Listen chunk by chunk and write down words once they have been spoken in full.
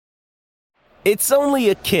It's only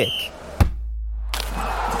a kick,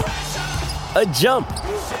 a jump,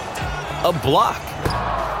 a block.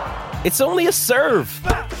 It's only a serve.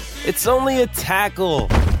 It's only a tackle,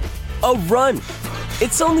 a run.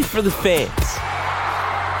 It's only for the fans.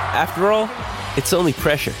 After all, it's only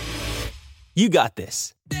pressure. You got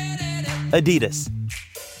this. Adidas.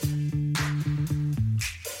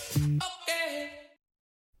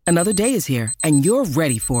 Another day is here, and you're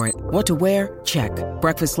ready for it. What to wear? Check.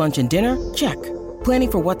 Breakfast, lunch, and dinner? Check.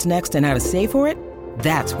 Planning for what's next and how to save for it?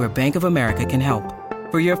 That's where Bank of America can help.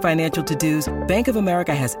 For your financial to-dos, Bank of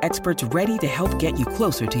America has experts ready to help get you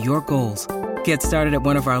closer to your goals. Get started at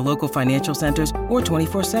one of our local financial centers or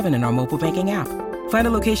 24/7 in our mobile banking app. Find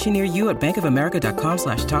a location near you at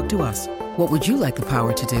bankofamerica.com/talktous. What would you like the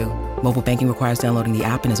power to do? Mobile banking requires downloading the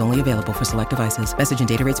app and is only available for select devices. Message and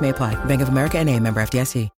data rates may apply. Bank of America N.A., member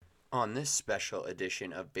FDIC. On this special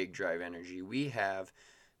edition of Big Drive Energy, we have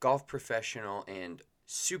golf professional and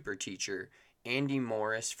super teacher Andy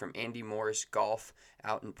Morris from Andy Morris Golf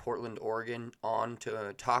out in Portland, Oregon, on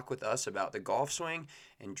to talk with us about the golf swing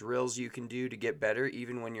and drills you can do to get better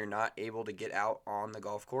even when you're not able to get out on the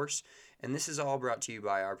golf course. And this is all brought to you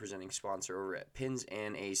by our presenting sponsor over at Pins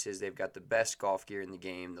and Aces. They've got the best golf gear in the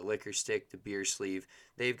game, the liquor stick, the beer sleeve.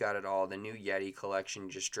 They've got it all. The new Yeti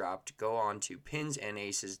collection just dropped. Go on to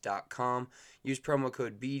pinsandaces.com. Use promo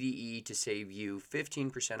code BDE to save you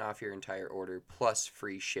 15% off your entire order plus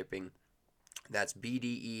free shipping. That's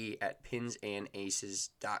BDE at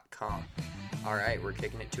pinsandaces.com. All right, we're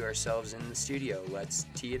kicking it to ourselves in the studio. Let's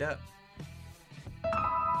tee it up.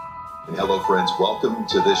 Hello, friends. Welcome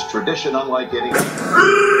to this tradition unlike any.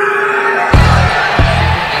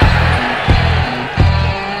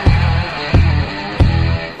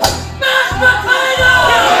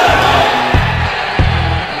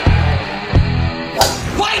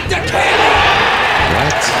 Fight the king!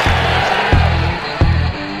 What?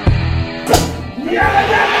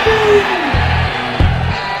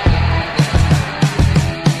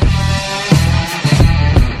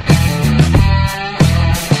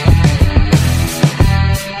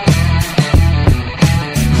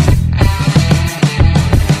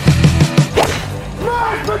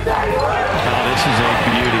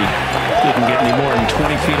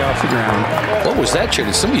 What was that, Chair?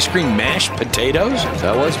 Did somebody scream mashed potatoes?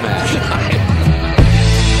 That was mashed.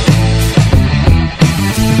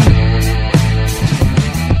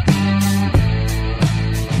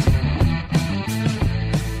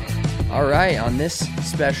 All right, on this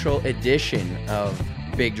special edition of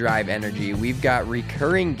Big Drive Energy, we've got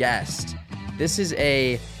recurring guest. This is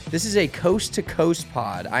a coast to coast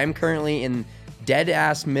pod. I'm currently in dead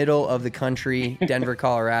ass middle of the country, Denver,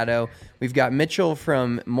 Colorado. We've got Mitchell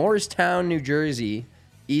from Morristown, New Jersey,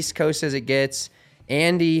 East Coast as it gets.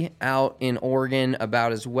 Andy out in Oregon,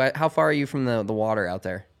 about as wet. How far are you from the water out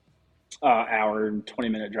there? Hour and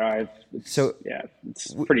 20-minute drive. It's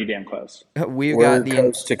pretty damn close. We're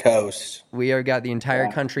coast to coast. We have got the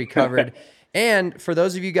entire country covered. And for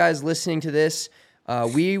those of you guys listening to this,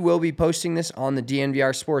 we will be posting this on the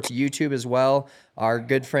DNVR Sports YouTube as well. Our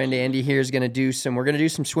good friend Andy here is going to do some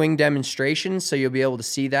swing demonstrations, so you'll be able to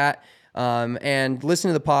see that. And listen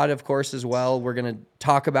to the pod, of course, as well. We're going to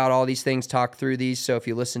talk about all these things, talk through these. So if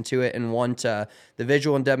you listen to it and want the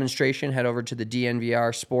visual and demonstration, head over to the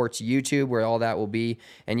DNVR Sports YouTube, where all that will be,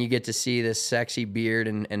 and you get to see this sexy beard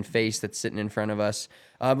and face that's sitting in front of us.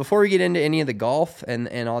 Before we get into any of the golf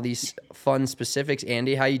and all these fun specifics,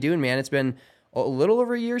 Andy, how you doing, man? It's been a little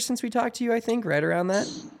over a year since we talked to you, I think, right around that?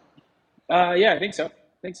 Yeah, I think so.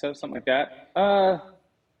 Something like that.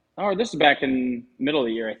 This is back in middle of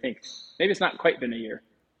the year, I think. Maybe it's not quite been a year.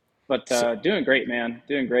 But doing great, man.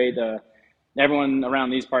 Doing great. Everyone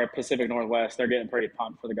around these parts, Pacific Northwest, they're getting pretty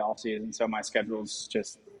pumped for the golf season. So my schedule's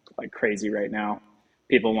just like crazy right now.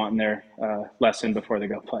 People wanting their lesson before they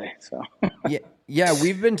go play. So yeah,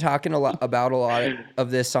 we've been talking about a lot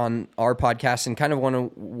of this on our podcast, and kind of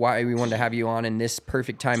why we wanted to have you on in this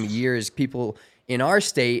perfect time of year is people in our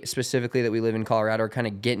state, specifically that we live in Colorado, are kind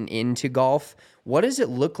of getting into golf. What does it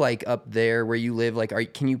look like up there where you live?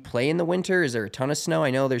 Like, can you play in the winter? Is there a ton of snow?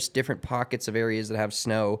 I know there's different pockets of areas that have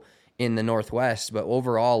snow in the Northwest, but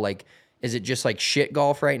overall, like, is it just like shit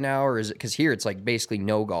golf right now, or is it, because here it's like basically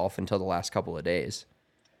no golf until the last couple of days?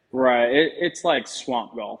 Right. It's like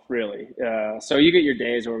swamp golf, really. So you get your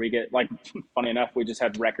days where we get, like, funny enough, we just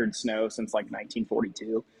had record snow since like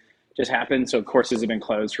 1942 just happened. So courses have been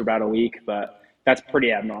closed for about a week, but that's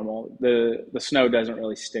pretty abnormal. The snow doesn't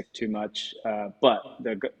really stick too much, but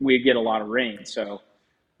we get a lot of rain. So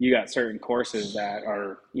you got certain courses that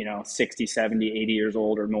are, 60, 70, 80 years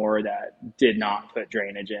old or more that did not put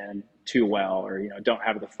drainage in too well, or, don't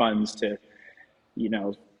have the funds to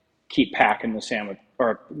keep packing the sand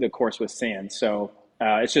or the course with sand. So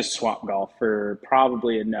it's just swamp golf for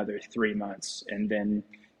probably another 3 months, and then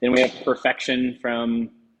we have perfection from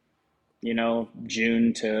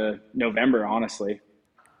June to November. Honestly,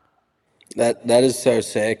 That is so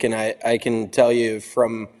sick, and I can tell you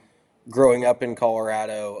from growing up in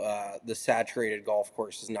Colorado, the saturated golf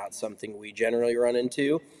course is not something we generally run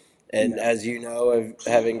into. And as you know,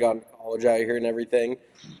 having gone to college out here and everything,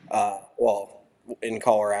 well, in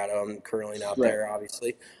Colorado, I'm currently not there,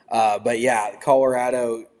 obviously. But yeah,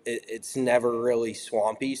 Colorado, it's never really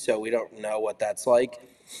swampy, so we don't know what that's like.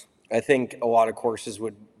 I think a lot of courses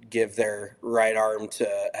would give their right arm to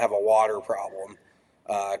have a water problem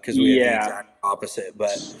because we have the exact opposite.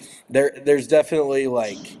 But there's definitely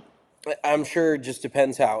I'm sure it just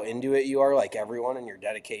depends how into it you are, like everyone, and your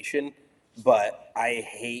dedication. But I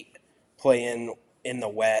hate playing in the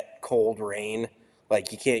wet, cold rain.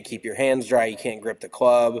 Like, you can't keep your hands dry, you can't grip the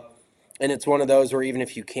club. And it's one of those where even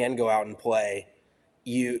if you can go out and play,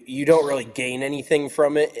 you don't really gain anything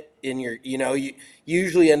from it in your, you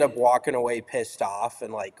usually end up walking away pissed off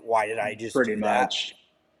and like, why did I just pretty do much.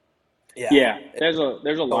 that? Yeah. There's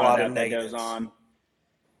a lot of that negatives. goes on.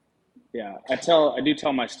 Yeah. I do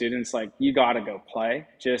tell my students, like, you got to go play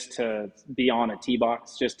just to be on a tee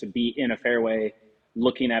box, just to be in a fairway,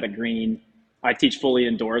 looking at a green. I teach fully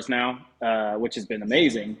indoors now, which has been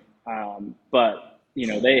amazing. But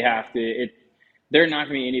they have to, they're not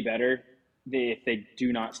going to be any better if they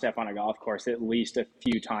do not step on a golf course at least a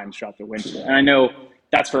few times throughout the winter. And I know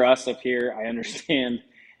that's for us up here. I understand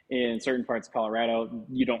in certain parts of Colorado,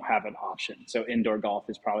 you don't have an option. So indoor golf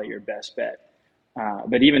is probably your best bet.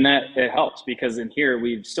 But even that, it helps because in here,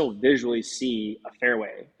 we still visually see a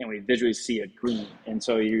fairway and we visually see a green. And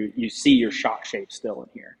so you see your shot shape still in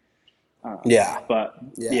here. That's,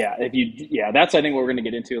 I think, what we're going to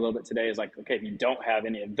get into a little bit today is like, okay, if you don't have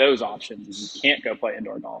any of those options, if you can't go play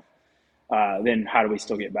indoor golf, then how do we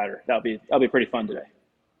still get better? That'll be pretty fun today.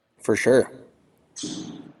 For sure.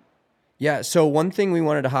 Yeah, so one thing we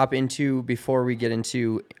wanted to hop into before we get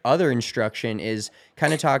into other instruction is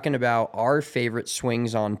kind of talking about our favorite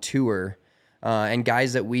swings on tour and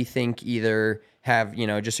guys that we think either have,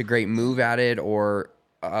 just a great move at it or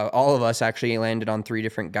all of us actually landed on 3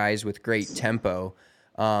 different guys with great tempo.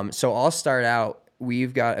 So I'll start out.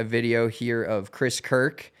 We've got a video here of Chris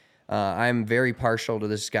Kirk. I'm very partial to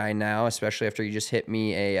this guy now, especially after he just hit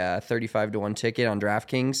me a 35-1 ticket on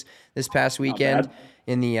DraftKings this past weekend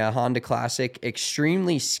in the Honda Classic.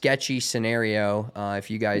 Extremely sketchy scenario.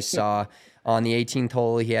 If you guys saw on the 18th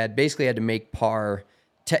hole, he basically had to make par.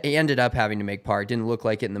 He ended up having to make par. It didn't look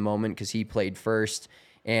like it in the moment because he played first.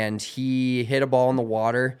 And he hit a ball in the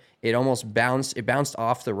water. It almost bounced. It bounced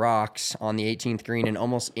off the rocks on the 18th green and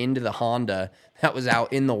almost into the Honda that was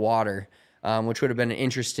out in the water, which would have been an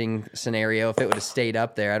interesting scenario if it would have stayed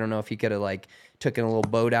up there. I don't know if he could have taken a little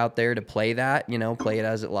boat out there to play that, play it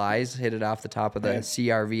as it lies, hit it off the top of the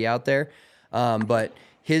CRV out there. But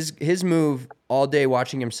his move all day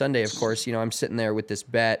watching him Sunday, of course, I'm sitting there with this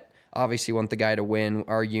bet. Obviously want the guy to win.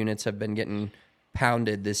 Our units have been getting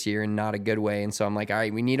pounded this year in not a good way. And so I'm like, all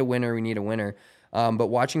right, we need a winner. But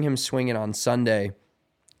watching him swing it on Sunday,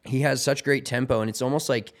 he has such great tempo. And it's almost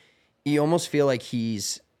like, you almost feel like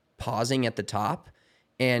he's pausing at the top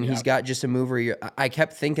and he's got just a move where I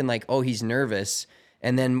kept thinking like, oh, he's nervous.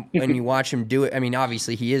 And then when you watch him do it, I mean,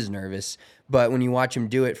 obviously he is nervous, but when you watch him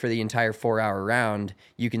do it for the entire 4-hour round,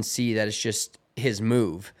 you can see that it's just his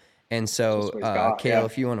move. And so, Kale,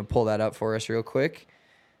 if you want to pull that up for us real quick.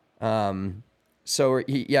 So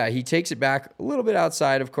he takes it back a little bit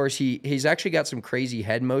outside. Of course, he's actually got some crazy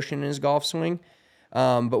head motion in his golf swing.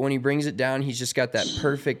 But when he brings it down, he's just got that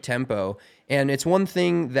perfect tempo. And it's one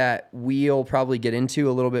thing that we'll probably get into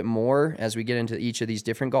a little bit more as we get into each of these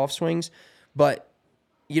different golf swings. But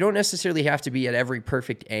you don't necessarily have to be at every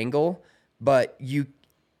perfect angle, but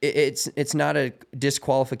it's not a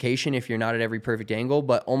disqualification if you're not at every perfect angle,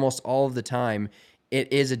 but almost all of the time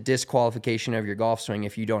it is a disqualification of your golf swing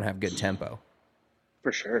if you don't have good tempo.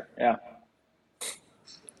 For sure, yeah.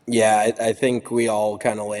 Yeah, I think we all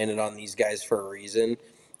kind of landed on these guys for a reason.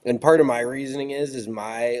 And part of my reasoning is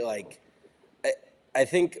I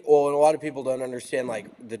think, and a lot of people don't understand,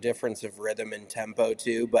 the difference of rhythm and tempo,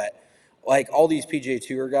 too. But, all these PGA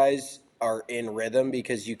Tour guys are in rhythm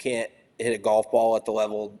because you can't hit a golf ball at the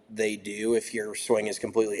level they do if your swing is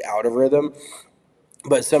completely out of rhythm.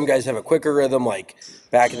 But some guys have a quicker rhythm, like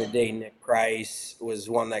back in the day, Nick Price was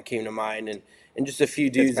one that came to mind. And just a few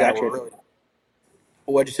dudes that were really –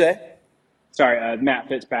 what'd you say? Sorry, Matt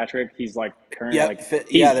Fitzpatrick. He's currently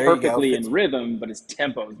he's perfectly in rhythm, but his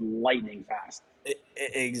tempo is lightning fast.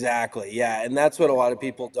 Exactly. Yeah. And that's what a lot of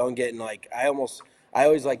people don't get. And like, I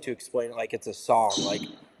always like to explain it like it's a song. Like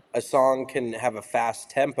a song can have a fast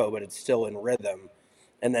tempo, but it's still in rhythm.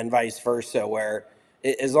 And then vice versa, where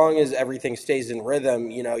as long as everything stays in rhythm,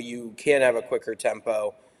 you can have a quicker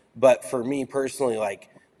tempo. But for me personally, like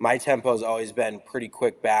my tempo has always been pretty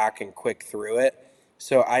quick back and quick through it.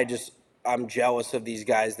 So I'm jealous of these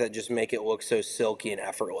guys that just make it look so silky and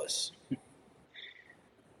effortless.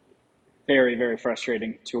 Very, very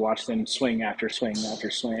frustrating to watch them swing after swing after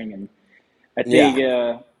swing. And I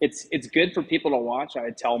think it's good for people to watch.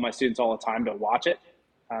 I tell my students all the time to watch it,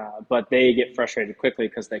 but they get frustrated quickly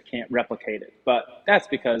because they can't replicate it. But that's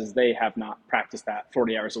because they have not practiced that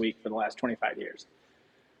 40 hours a week for the last 25 years.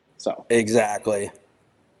 So exactly.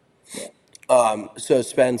 So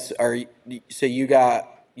Spence, so you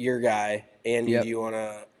got your guy. Andy, Yep. do you want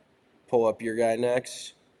to pull up your guy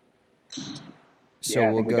next?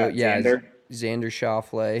 So we'll go. Xander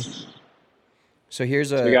Schauffele. So here's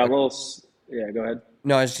So we got a little. Yeah, go ahead.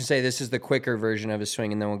 No, I was going to say this is the quicker version of his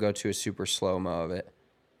swing, and then we'll go to a super slow-mo of it.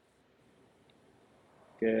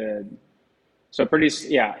 Good. So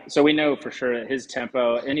So we know for sure that his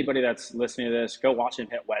tempo. Anybody that's listening to this, go watch him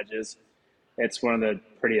hit wedges. It's one of the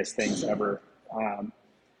prettiest things ever.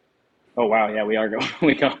 Oh wow, yeah, we are going.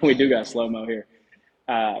 We do got slow-mo here.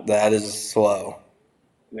 That is slow.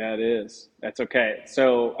 That is. That's okay.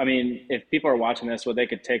 So, I mean, if people are watching this, what they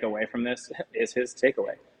could take away from this is his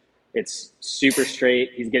takeaway. It's super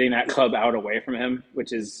straight. He's getting that club out away from him,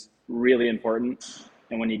 which is really important.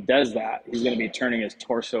 And when he does that, he's going to be turning his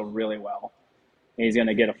torso really well. And he's going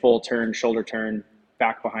to get a full turn, shoulder turn,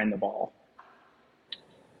 back behind the ball.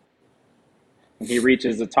 When he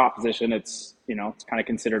reaches the top position, it's kind of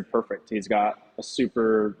considered perfect. He's got a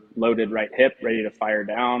super loaded right hip ready to fire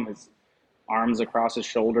down. His arms across his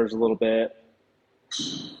shoulders a little bit.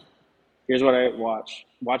 Here's what I watch.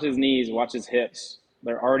 Watch his knees, watch his hips.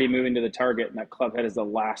 They're already moving to the target, and that club head is the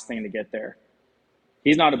last thing to get there.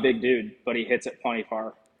 He's not a big dude, but he hits it plenty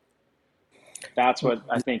far. That's what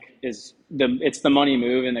I think it's the money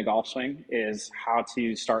move in the golf swing, is how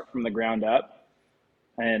to start from the ground up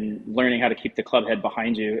and learning how to keep the club head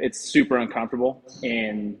behind you. It's super uncomfortable,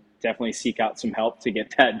 and definitely seek out some help to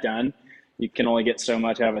get that done. You can only get so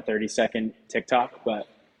much out of a 30-second TikTok, but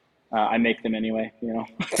I make them anyway, You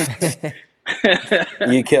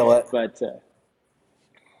kill it. But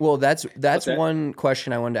well, that's one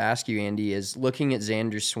question I wanted to ask you, Andy, is looking at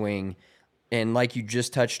Xander's swing, and like you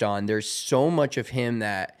just touched on, there's so much of him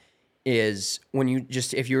that is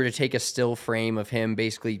if you were to take a still frame of him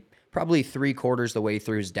basically probably 3/4 the way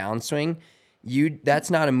through his downswing, that's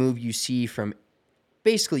not a move you see from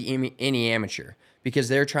basically any amateur, because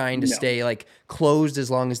they're trying to stay like closed as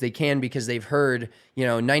long as they can, because they've heard,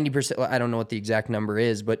 90%, I don't know what the exact number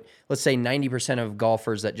is, but let's say 90% of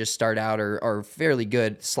golfers that just start out are fairly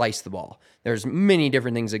good, slice the ball. There's many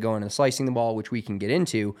different things that go into slicing the ball, which we can get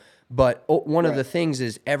into, but one of the things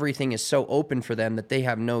is everything is so open for them that they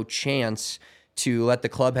have no chance to let the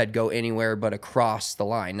club head go anywhere but across the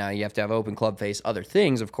line. Now you have to have open club face, other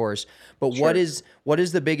things, of course, but what is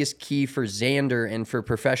the biggest key for Xander and for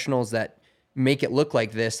professionals that make it look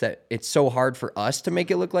like this, that it's so hard for us to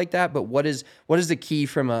make it look like that? But what is the key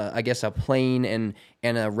from a plane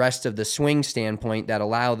and a rest of the swing standpoint that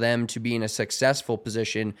allow them to be in a successful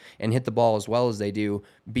position and hit the ball as well as they do,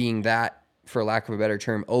 being that, for lack of a better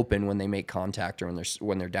term, open when they make contact or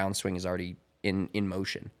when their downswing is already in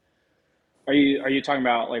motion? Are you talking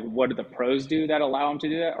about like what do the pros do that allow them to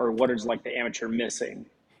do that, or what is like the amateur missing?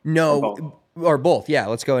 No, or both. Yeah,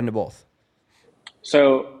 let's go into both.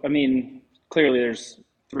 So, I mean, clearly there's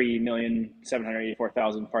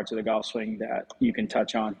 3,784,000 parts of the golf swing that you can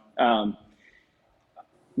touch on.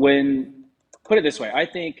 Put it this way, I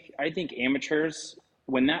think amateurs,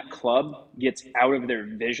 when that club gets out of their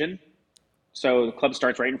vision, so the club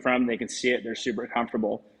starts right in front of them, they can see it, they're super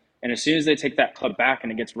comfortable. And as soon as they take that club back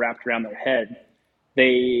and it gets wrapped around their head,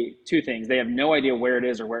 two things. They have no idea where it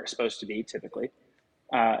is or where it's supposed to be typically.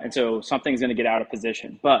 And so something's going to get out of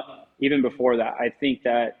position. But even before that, I think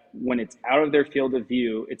that when it's out of their field of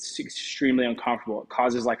view, it's extremely uncomfortable. It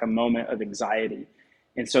causes like a moment of anxiety.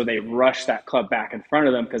 And so they rush that club back in front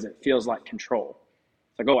of them because it feels like control.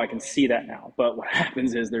 It's like, oh, I can see that now. But what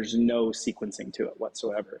happens is there's no sequencing to it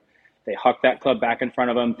whatsoever. They huck that club back in front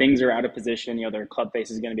of them. Things are out of position. Their club face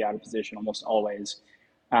is going to be out of position almost always.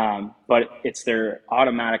 But it's their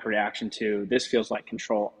automatic reaction to, this feels like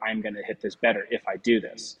control. I'm going to hit this better if I do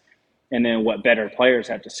this. And then what better players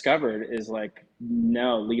have discovered is like,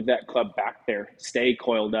 no, leave that club back there, stay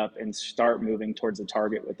coiled up and start moving towards the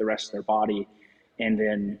target with the rest of their body. and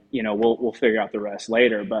then, we'll figure out the rest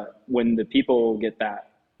later. But when the people get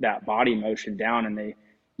that body motion down and they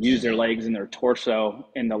use their legs and their torso,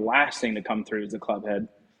 and the last thing to come through is the club head,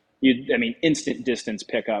 instant distance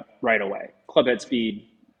pickup right away. Club head speed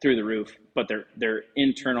through the roof, but their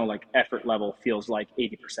internal like effort level feels like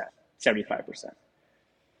 80%, 75%.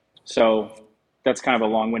 So that's kind of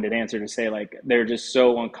a long-winded answer to say, like, they're just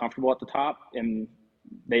so uncomfortable at the top and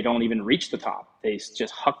they don't even reach the top. They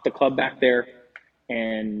just huck the club back there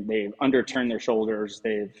and they've underturned their shoulders.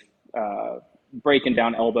 They've breaking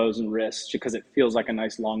down elbows and wrists because it feels like a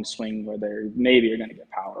nice long swing where they're maybe are going to get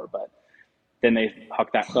power, but then they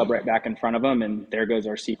huck that club right back in front of them, and there goes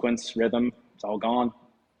our sequence, rhythm. It's all gone.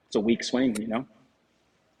 It's a weak swing,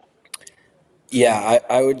 Yeah,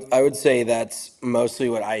 I would say that's mostly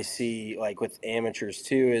what I see, like with amateurs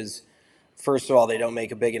too, is first of all, they don't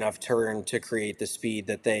make a big enough turn to create the speed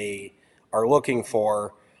that they are looking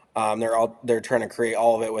for. They're trying to create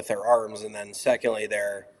all of it with their arms, and then secondly,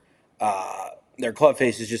 their club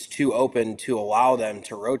face is just too open to allow them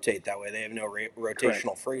to rotate that way. They have no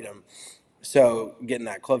rotational freedom. So getting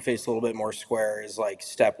that club face a little bit more square is like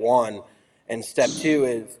step one, and step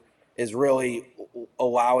two is really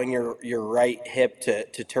allowing your right hip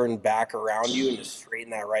to turn back around you and to straighten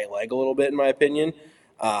that right leg a little bit, in my opinion.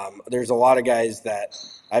 There's a lot of guys that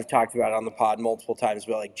I've talked about on the pod multiple times,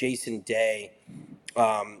 but like Jason Day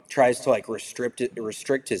tries to like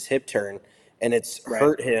restrict his hip turn, and it's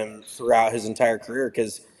hurt him throughout his entire career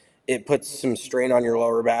because it puts some strain on your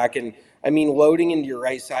lower back. And I mean, loading into your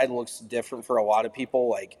right side looks different for a lot of people.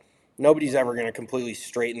 Like, nobody's ever going to completely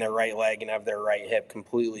straighten their right leg and have their right hip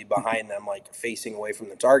completely behind them, like facing away from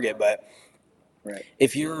the target. But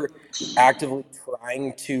if you're actively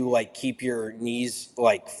trying to like keep your knees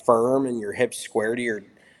like firm and your hips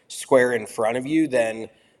square in front of you, then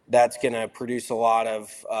that's going to produce a lot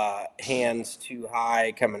of hands too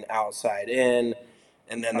high coming outside in,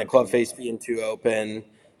 and then the club face being too open.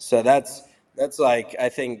 So that's like, I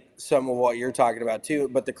think, some of what you're talking about too.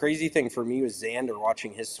 But the crazy thing for me with Xander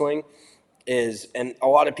watching his swing is, and a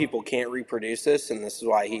lot of people can't reproduce this, and this is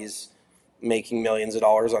why he's making millions of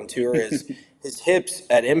dollars on tour, is his hips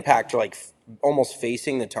at impact are like almost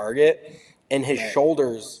facing the target, and his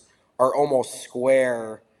shoulders are almost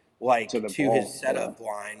square, like to his setup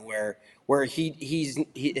line, where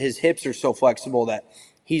his hips are so flexible that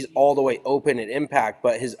he's all the way open at impact,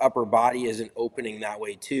 but his upper body isn't opening that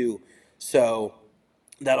way too. So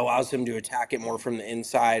that allows him to attack it more from the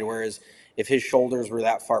inside. Whereas if his shoulders were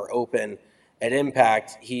that far open at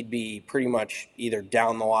impact, he'd be pretty much either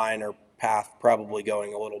down the line or path probably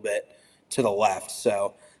going a little bit to the left.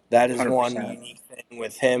 So that is 100%. One unique thing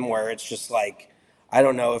with him where it's just like, I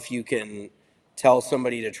don't know if you can tell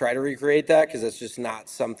somebody to try to recreate that, because it's just not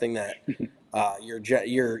something that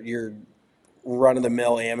your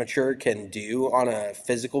run-of-the-mill amateur can do on a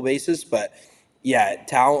physical basis. But yeah,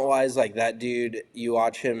 talent-wise, like that dude, you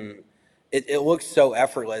watch him, it looks so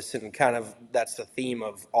effortless, and kind of that's the theme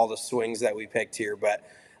of all the swings that we picked here. But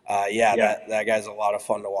that guy's a lot of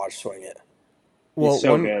fun to watch swing it. Well, he's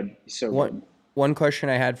so good. He's so good. One question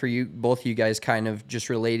I had for you, both of you guys, kind of just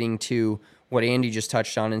relating to what Andy just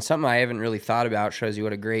touched on, and something I haven't really thought about, shows you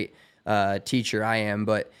what a great teacher I am,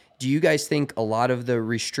 but do you guys think a lot of the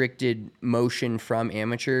restricted motion from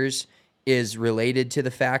amateurs is related to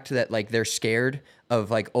the fact that like they're scared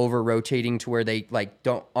of like over rotating to where they like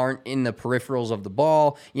aren't in the peripherals of the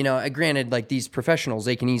ball? You know, granted, like these professionals,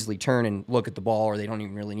 they can easily turn and look at the ball, or they don't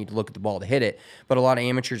even really need to look at the ball to hit it. But a lot of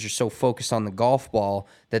amateurs are so focused on the golf ball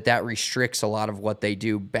that restricts a lot of what they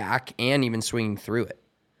do back and even swinging through it.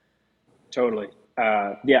 Totally.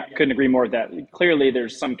 Couldn't agree more with that. Clearly,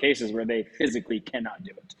 there's some cases where they physically cannot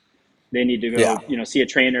do it. They need to go, see a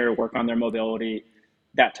trainer, work on their mobility,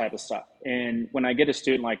 that type of stuff. And when I get a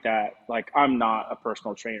student like that, like, I'm not a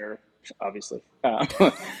personal trainer, obviously.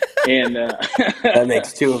 That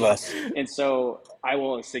makes two of us. And so I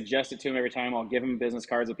will suggest it to them every time. I'll give them business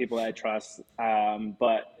cards of people that I trust.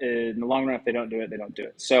 But in the long run, if they don't do it, they don't do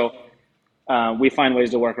it. So we find ways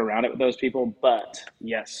to work around it with those people. But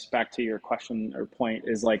yes, back to your question or point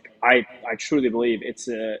is like, I truly believe it's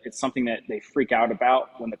something that they freak out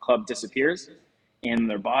about when the club disappears and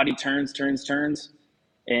their body turns.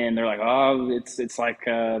 And they're like, oh, it's like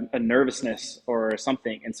a nervousness or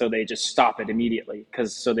something. And so they just stop it immediately,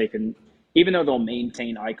 so they can, even though they'll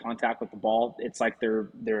maintain eye contact with the ball, it's like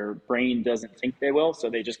their brain doesn't think they will. So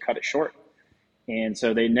they just cut it short. And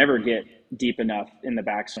so they never get deep enough in the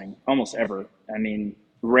backswing, almost ever. I mean,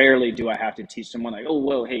 rarely do I have to teach someone like, oh,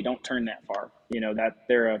 whoa, hey, don't turn that far. That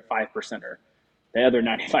they're a 5%er. The other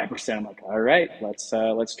 95%, I'm like, all right, let's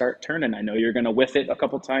start turning. I know you're going to whiff it a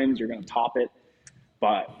couple times. You're going to top it.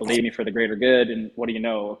 But believe me, for the greater good, and what do you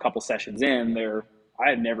know, a couple sessions in,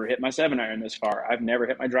 I've never hit my 7-iron this far. I've never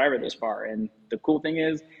hit my driver this far. And the cool thing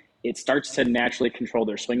is, it starts to naturally control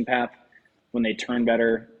their swing path when they turn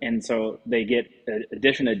better. And so they get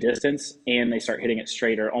addition of distance and they start hitting it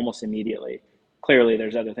straighter almost immediately. Clearly,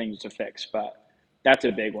 there's other things to fix, but that's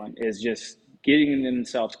a big one, is just getting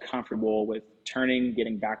themselves comfortable with turning,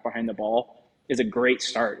 getting back behind the ball is a great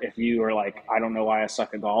start. If you are like, I don't know why I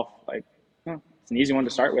suck at golf, like, it's an easy one to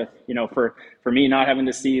start with. You know, for me, not having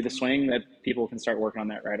to see the swing, that people can start working on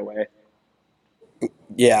that right away.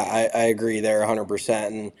 Yeah, I agree there 100%.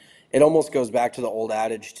 And it almost goes back to the old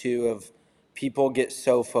adage too of people get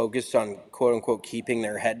so focused on quote unquote keeping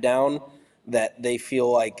their head down that they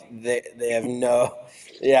feel like they have no,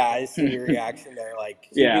 yeah, I see your reaction there. Like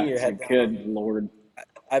keeping your head down. Good Lord.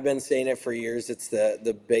 I've been saying it for years. It's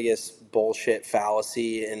the biggest bullshit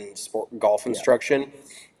fallacy in golf instruction.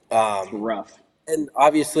 It's rough. And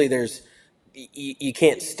obviously you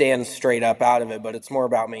can't stand straight up out of it, but it's more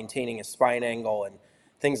about maintaining a spine angle and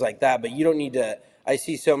things like that. But you don't need to. I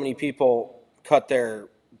see so many people cut their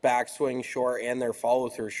backswing short and their follow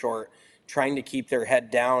through short, trying to keep their head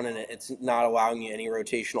down, and it's not allowing you any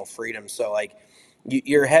rotational freedom. So like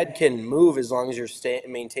your head can move as long as you're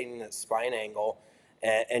maintaining that spine angle,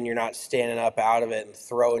 and you're not standing up out of it and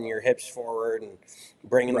throwing your hips forward and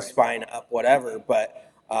bringing the spine up, whatever.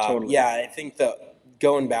 But Totally. yeah, I think that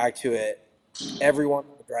going back to it, everyone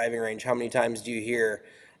at the driving range, how many times do you hear?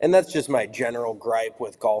 And that's just my general gripe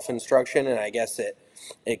with golf instruction, and I guess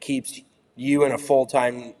it keeps you in a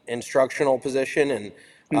full-time instructional position, and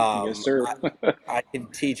yes, sir. I can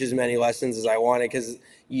teach as many lessons as I wanted, because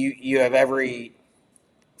you have every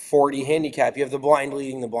 40 handicap. You have the blind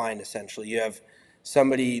leading the blind, essentially. You have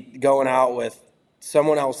somebody going out with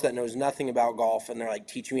someone else that knows nothing about golf, and they're like,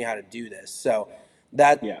 teach me how to do this. So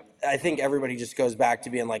that, I think everybody just goes back to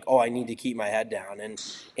being like, oh, I need to keep my head down. And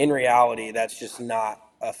in reality, that's just not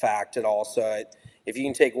a fact at all. So if you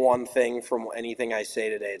can take one thing from anything I say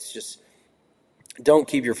today, it's just don't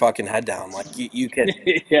keep your fucking head down. Like you can,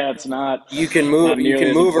 it's not. You can move. You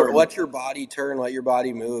can move or important. let your body turn. Let your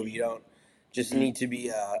body move. You don't just need to be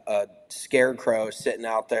a scarecrow sitting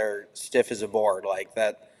out there stiff as a board like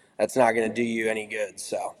that. That's not going to do you any good.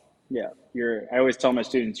 So yeah, I always tell my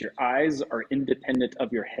students, your eyes are independent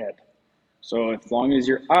of your head. So as long as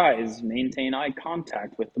your eyes maintain eye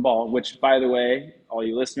contact with the ball, which, by the way, all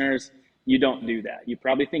you listeners, you don't do that. You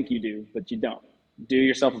probably think you do, but you don't. Do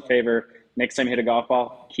yourself a favor. Next time you hit a golf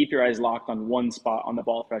ball, keep your eyes locked on one spot on the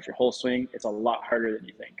ball throughout your whole swing. It's a lot harder than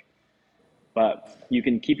you think. But you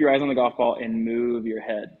can keep your eyes on the golf ball and move your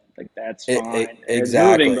head. Like, that's fine.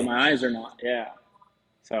 Exactly. Moving, but my eyes are not. Yeah.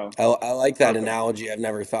 So I like that analogy. I've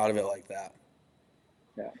never thought of it like that.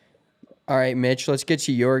 Yeah. All right, Mitch, let's get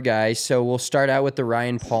to your guy. So we'll start out with the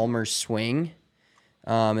Ryan Palmer swing.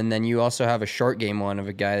 And then you also have a short game one of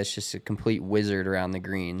a guy that's just a complete wizard around the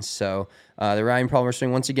greens. So the Ryan Palmer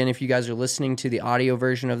swing, once again, if you guys are listening to the audio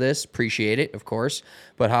version of this, appreciate it, of course.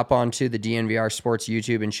 But hop on to the DNVR Sports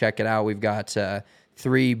YouTube and check it out. We've got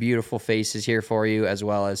 3 beautiful faces here for you, as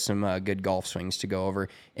well as some good golf swings to go over.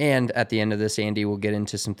 And at the end of this, Andy will get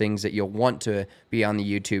into some things that you'll want to be on the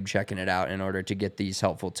YouTube checking it out in order to get these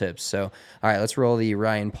helpful tips. So, all right, let's roll the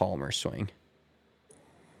Ryan Palmer swing.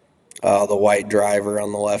 The white driver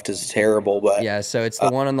on the left is terrible, but yeah. So it's the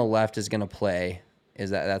one on the left is going to play. That's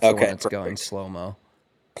the one that's going slow-mo.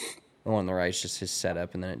 The one on the right is just his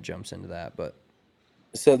setup, and then it jumps into that. But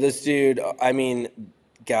so this dude, I mean,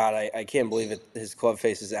 God, I can't believe it. His club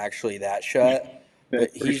face is actually that shut. But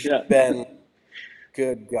he's been,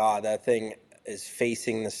 good God, that thing is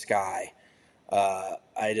facing the sky.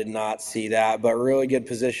 I did not see that, but really good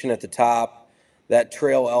position at the top. That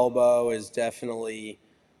trail elbow is definitely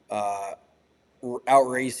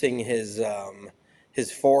outracing his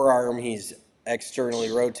forearm. He's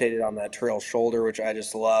externally rotated on that trail shoulder, which I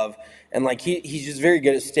just love. And like he's just very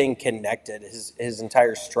good at staying connected. His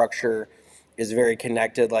entire structure is very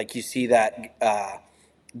connected. Like you see that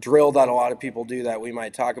drill that a lot of people do that we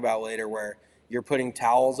might talk about later, where you're putting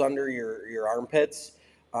towels under your armpits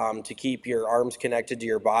to keep your arms connected to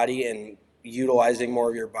your body and utilizing more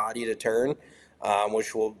of your body to turn,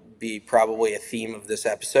 which will be probably a theme of this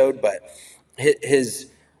episode. But his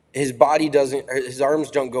body doesn't, his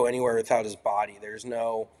arms don't go anywhere without his body. There's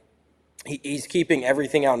no, he's keeping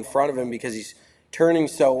everything out in front of him because he's turning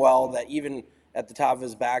so well that even at the top of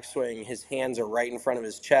his backswing, his hands are right in front of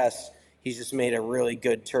his chest. He's just made a really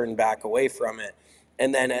good turn back away from it.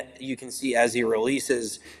 And then you can see as he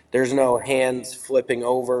releases, there's no hands flipping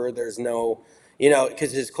over. There's no,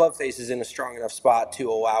 because his club face is in a strong enough spot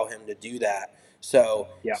to allow him to do that. So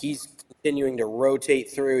he's continuing to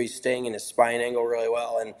rotate through. He's staying in his spine angle really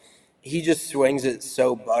well, and he just swings it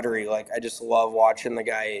so buttery. Like, I just love watching the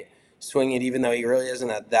guy swing it, even though he really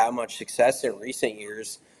hasn't had that much success in recent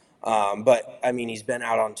years. But I mean, he's been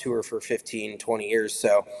out on tour for 15, 20 years,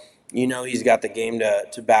 so he's got the game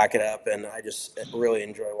to back it up, and I just really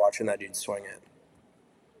enjoy watching that dude swing it.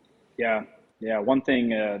 Yeah. One thing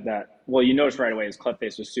that you notice right away is club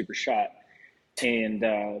face was super shot,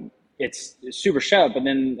 and it's super shut, but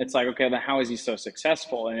then it's like, okay, then how is he so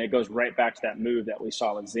successful? And it goes right back to that move that we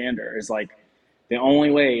saw with Xander. Is like, the only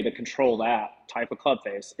way to control that type of club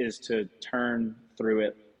face is to turn through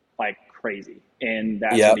it like crazy, and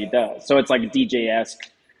that's what he does. So it's like DJ-esque.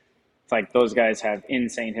 It's like those guys have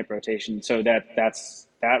insane hip rotation. So that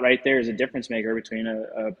right there is a difference maker between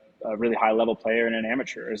a really high level player and an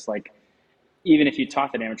amateur. Is like, even if you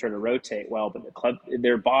taught that amateur to rotate well, but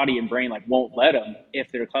their body and brain like won't let them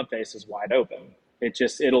if their club face is wide open.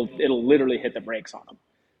 It'll literally hit the brakes on them.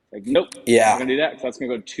 Like, nope, I'm gonna do that because that's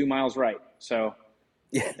gonna go 2 miles right. So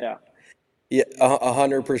yeah,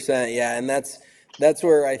 100%, yeah, and that's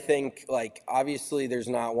where I think, like, obviously there's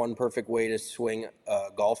not one perfect way to swing a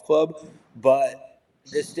golf club, but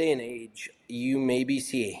this day and age, you maybe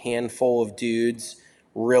see a handful of dudes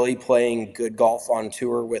really playing good golf on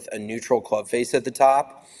tour with a neutral club face at the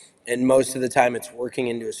top, and most of the time it's working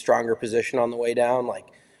into a stronger position on the way down. Like,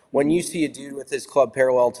 when you see a dude with his club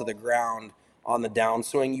parallel to the ground on the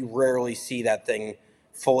downswing, you rarely see that thing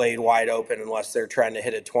filleted wide open unless they're trying to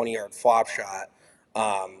hit a 20-yard flop shot.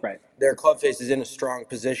 Right. Their club face is in a strong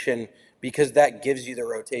position because that gives you the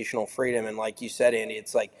rotational freedom. And like you said, Andy,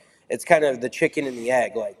 it's like, it's kind of the chicken and the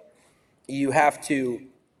egg. Like, you have to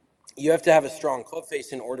have a strong club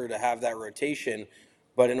face in order to have that rotation,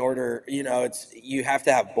 but in order, you have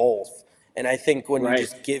to have both. And I think when you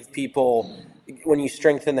just give people, when you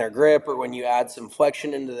strengthen their grip or when you add some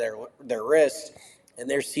flexion into their wrist and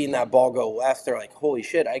they're seeing that ball go left, they're like, holy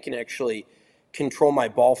shit, I can actually control my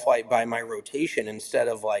ball flight by my rotation instead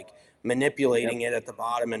of like manipulating it at the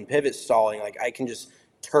bottom and pivot stalling. Like, I can just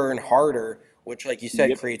turn harder, which, like you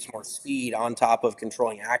said, creates more speed on top of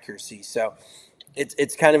controlling accuracy. So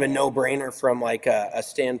it's kind of a no-brainer from like a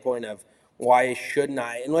standpoint of, why shouldn't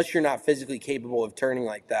I, unless you're not physically capable of turning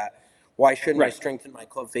like that, why shouldn't I strengthen my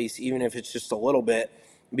club face even if it's just a little bit?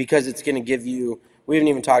 Because it's going to give you, we haven't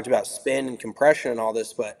even talked about spin and compression and all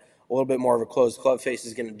this, but a little bit more of a closed club face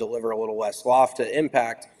is going to deliver a little less loft to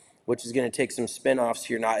impact, which is going to take some spin off, so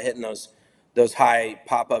you're not hitting those high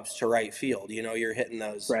pop-ups to right field. You're hitting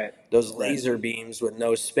those laser beams with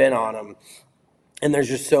no spin on them. And there's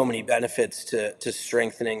just so many benefits to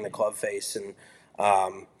strengthening the club face. And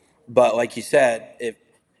but like you said, if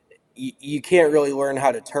you can't really learn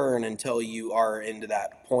how to turn until you are into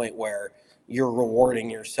that point where you're rewarding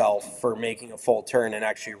yourself for making a full turn and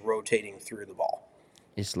actually rotating through the ball.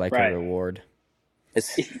 It's like a reward.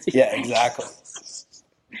 Yeah, exactly.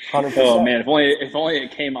 100%. Oh man, if only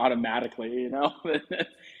it came automatically,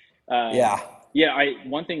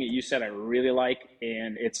 One thing that you said I really like,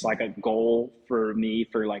 and it's like a goal for me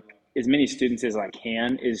for like as many students as I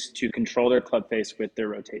can, is to control their club face with their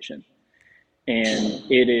rotation. And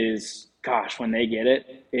it is, gosh, when they get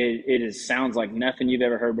it sounds like nothing you've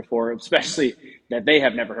ever heard before, especially that they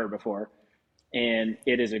have never heard before. And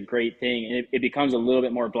it is a great thing. And it becomes a little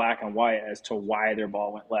bit more black and white as to why their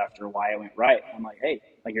ball went left or why it went right. I'm like, hey,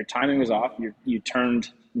 like, your timing was off. You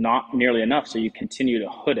turned not nearly enough, so you continue to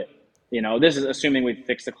hood it. This is assuming we've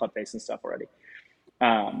fixed the club face and stuff already.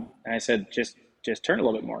 And I said, just turn a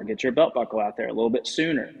little bit more. Get your belt buckle out there a little bit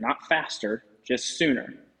sooner, not faster, just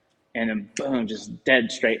sooner. And then boom, just dead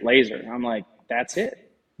straight laser. I'm like, that's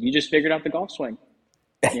it. You just figured out the golf swing.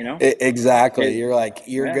 Exactly. You're like,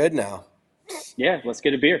 you're good now. Yeah, let's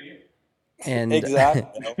get a beer. And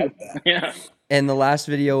exactly. Yeah. And the last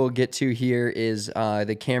video we'll get to here is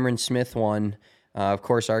the Cameron Smith one. Of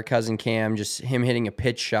course, our cousin Cam, just him hitting a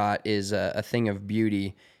pitch shot is a thing of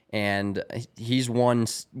beauty. And he's won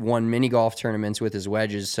mini golf tournaments with his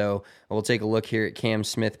wedges. So we'll take a look here at Cam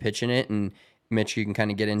Smith pitching it. And Mitch, you can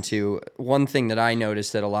kind of get into one thing that I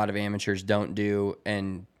noticed that a lot of amateurs don't do,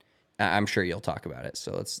 and I'm sure you'll talk about it.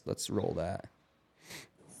 So let's roll that.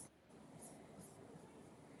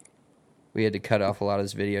 We had to cut off a lot of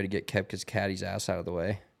this video to get Kepka's caddy's ass out of the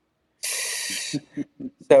way.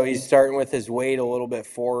 So he's starting with his weight a little bit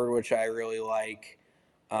forward, which I really like.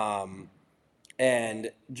 And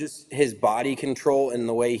just his body control and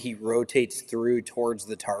the way he rotates through towards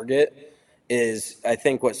the target is, I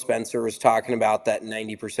think, what Spencer was talking about that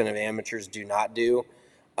 90% of amateurs do not do.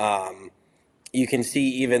 You can see,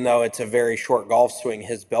 even though it's a very short golf swing,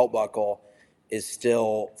 his belt buckle is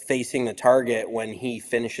still facing the target when he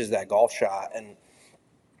finishes that golf shot. And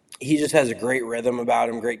he just has a great rhythm about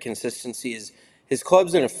him, great consistency. His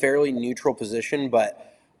club's in a fairly neutral position,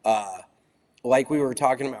 but like we were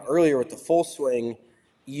talking about earlier with the full swing,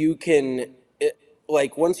 you can,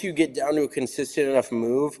 once you get down to a consistent enough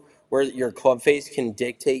move where your club face can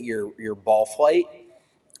dictate your ball flight,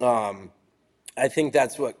 I think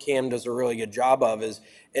that's what Cam does a really good job of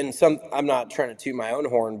I'm not trying to toot my own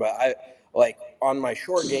horn, but on my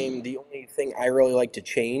short game, the only thing I really like to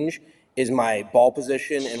change is my ball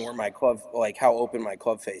position and where my club, how open my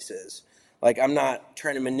club face is. I'm not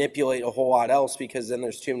trying to manipulate a whole lot else because then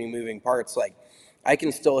there's too many moving parts. I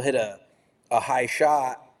can still hit a high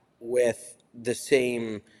shot with the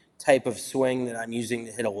same type of swing that I'm using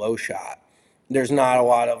to hit a low shot. There's not a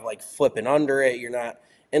lot of flipping under it. You're not,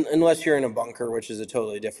 unless you're in a bunker, which is a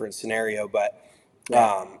totally different scenario, but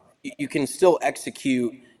you can still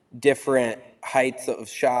execute different heights of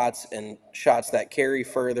shots and shots that carry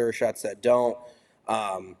further, shots that don't,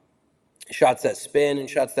 shots that spin and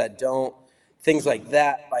shots that don't, things like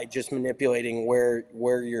that by just manipulating where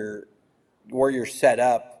you're set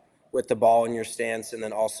up with the ball in your stance, and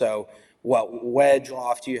then also what wedge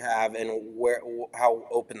loft you have and how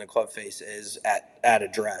open the club face is at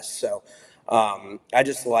address. So I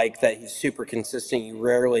just like that he's super consistent. You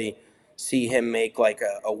rarely see him make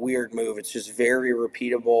a weird move. It's just very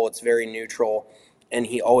repeatable. It's very neutral, and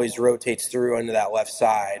he always rotates through into that left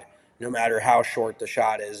side, no matter how short the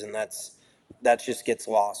shot is, and that just gets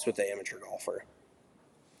lost with the amateur golfer.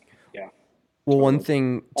 Yeah. Well, one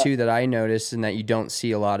thing too that I noticed and that you don't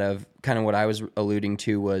see a lot of, kind of what I was alluding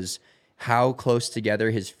to, was how close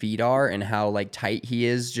together his feet are and how tight he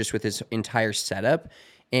is just with his entire setup.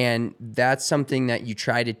 And that's something that you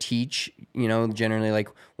try to teach, generally.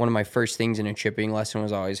 One of my first things in a chipping lesson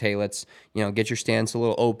was always, hey, let's, get your stance a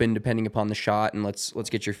little open depending upon the shot, and let's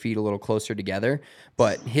get your feet a little closer together.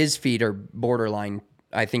 But his feet are borderline,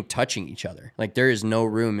 I think, touching each other. There is no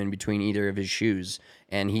room in between either of his shoes,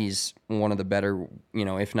 and he's one of the better,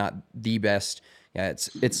 if not the best. Yeah,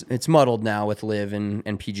 it's muddled now with Live and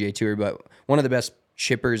PGA Tour, but one of the best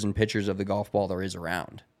chippers and pitchers of the golf ball there is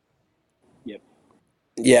around. Yep.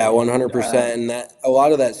 Yeah, 100%. And that a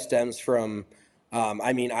lot of that stems from,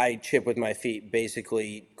 I chip with my feet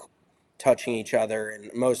basically touching each other,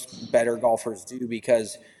 and most better golfers do,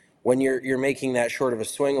 because when you're making that short of a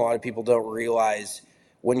swing, a lot of people don't realize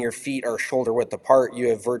when your feet are shoulder width apart, you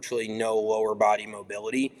have virtually no lower body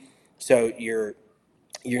mobility. So your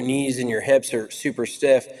knees and your hips are super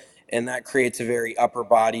stiff, and that creates a very upper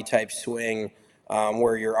body type swing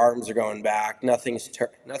where your arms are going back. Nothing's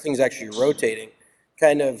actually rotating.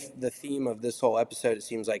 Kind of the theme of this whole episode, it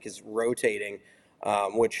seems like, is rotating,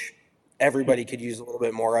 which everybody could use a little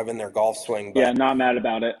bit more of in their golf swing. But yeah, not mad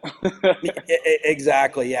about it.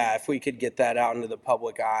 Exactly, yeah. If we could get that out into the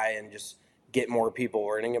public eye and just get more people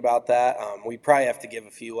learning about that, we probably have to give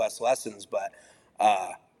a few less lessons, but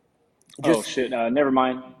never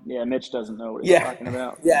mind. Yeah, Mitch doesn't know what he's talking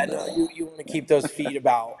about. Yeah, no, you want to keep those feet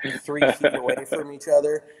about 3 feet away from each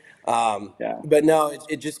other. But no,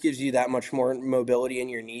 it just gives you that much more mobility in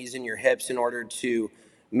your knees and your hips in order to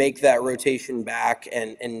make that rotation back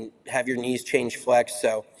and have your knees change flex.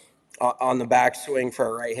 So on the backswing for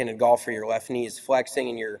a right-handed golfer, your left knee is flexing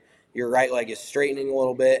and your right leg is straightening a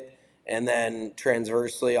little bit. And then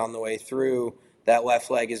transversely on the way through, that left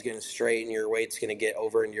leg is going to straighten, your weight's going to get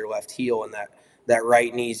over into your left heel, and that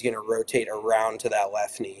right knee is going to rotate around to that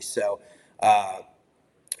left knee. So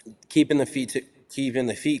keeping the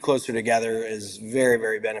feet closer together is very,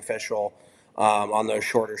 very beneficial on those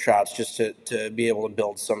shorter shots, just to be able to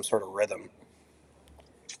build some sort of rhythm.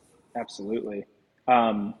 Absolutely.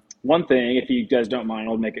 One thing, if you guys don't mind,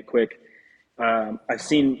 I'll make it quick. I've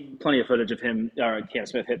seen plenty of footage of him, Cam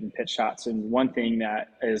Smith, hitting pitch shots. And one thing that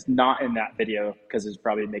is not in that video, because it's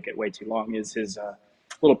probably make it way too long, is his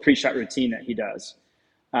little pre-shot routine that he does.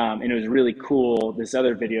 And it was really cool. This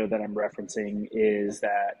other video that I'm referencing is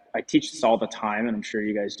that I teach this all the time, and I'm sure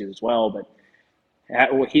you guys do as well.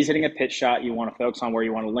 But he's hitting a pitch shot. You want to focus on where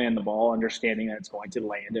you want to land the ball, understanding that it's going to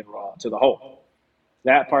land and roll to the hole.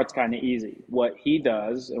 That part's kind of easy. What he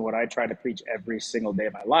does, and what I try to preach every single day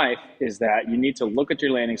of my life, is that you need to look at your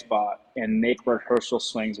landing spot and make rehearsal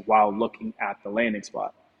swings while looking at the landing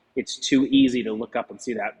spot. It's too easy to look up and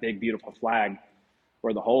see that big, beautiful flag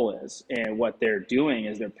where the hole is. And what they're doing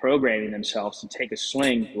is they're programming themselves to take a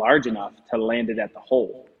swing large enough to land it at the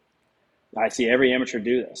hole. I see every amateur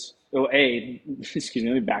do this. Let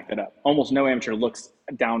me back that up. Almost no amateur looks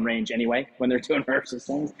downrange anyway when they're doing rehearsal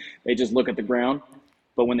swings. They just look at the ground.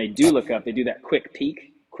 But when they do look up, they do that quick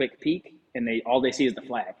peek, and all they see is the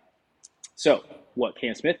flag. So what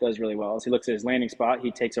Cam Smith does really well is he looks at his landing spot. He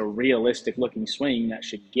takes a realistic looking swing that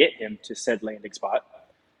should get him to said landing spot.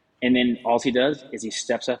 And then all he does is he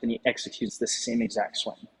steps up and he executes the same exact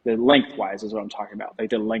swing. The lengthwise is what I'm talking about, like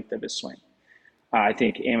the length of his swing. I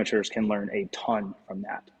think amateurs can learn a ton from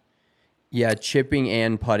that. Yeah, chipping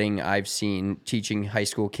and putting I've seen teaching high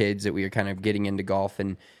school kids that we are kind of getting into golf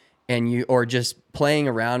and you or just playing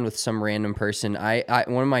around with some random person. I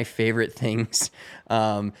one of my favorite things,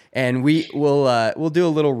 and we'll do a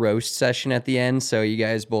little roast session at the end, so you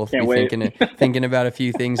guys both Can't be wait. thinking about a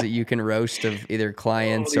few things that you can roast of either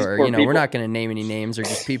clients these or poor we're people. not going to name any names or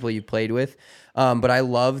just people you played with. But I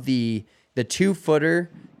love the 2-footer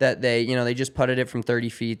that they just putted it from 30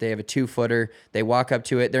 feet. They have a 2-footer. They walk up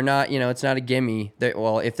to it. They're not, it's not a gimme.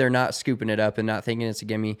 If they're not scooping it up and not thinking it's a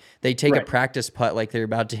gimme, they take a Right. practice putt like they're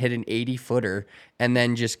about to hit an 80-footer and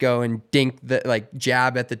then just go and dink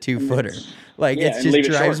jab at the 2-footer. Like Yeah, it and just leave it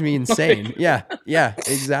drives short. me insane. Yeah,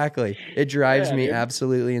 exactly. It drives me dude.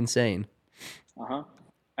 absolutely insane. Uh-huh.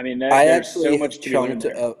 I mean, I there's actually so much to be learned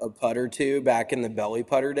chunked there. a putt or two back in the belly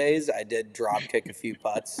putter days. I did drop kick a few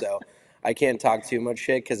putts, so I can't talk too much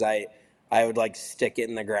shit because I would like stick it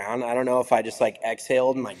in the ground. I don't know if I just like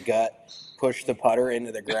exhaled and my gut pushed the putter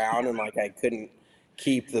into the ground and like I couldn't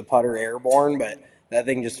keep the putter airborne, but that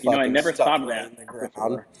thing just I fucking never stuck thought of right that in the ground.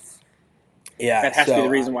 before. Yeah, That has to be so, the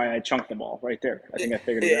reason why I chunked the ball right there. I think I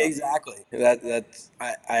figured it out. Exactly.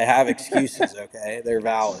 I have excuses. Okay, they're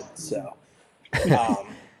valid. So,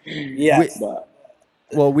 yes. But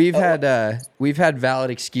Well, we've had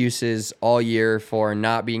valid excuses all year for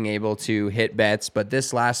not being able to hit bets, but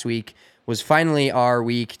this last week was finally our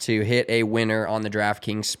week to hit a winner on the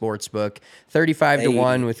DraftKings Sportsbook,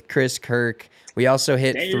 35-1 with Chris Kirk. We also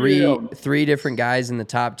hit Damn. three different guys in the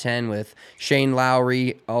top 10 with Shane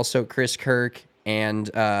Lowry, also Chris Kirk, and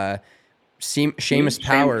Seamus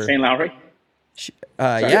Power. Shane Lowry.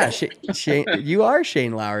 Shane, you are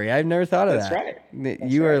Shane Lowry. I've never thought of That's that. right.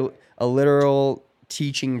 You are a literal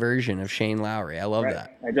teaching version of Shane Lowry. I love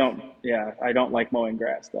that. I don't like mowing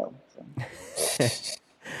grass though. So.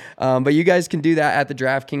 But you guys can do that at the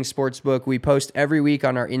DraftKings Sportsbook. We post every week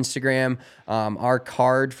on our Instagram our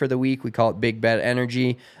card for the week. We call it Big Bet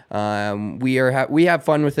Energy. We have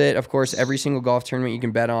fun with it. Of course, every single golf tournament you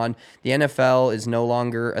can bet on. The NFL is no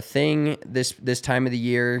longer a thing this time of the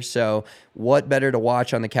year. So what better to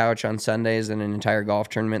watch on the couch on Sundays than an entire golf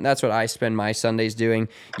tournament? That's what I spend my Sundays doing.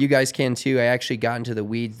 You guys can too. I actually got into the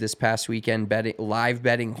weeds this past weekend live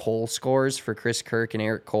betting hole scores for Chris Kirk and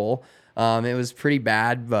Eric Cole. It was pretty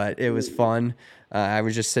bad, but it was fun. I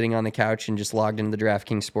was just sitting on the couch and just logged into the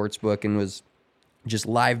DraftKings Sportsbook and was just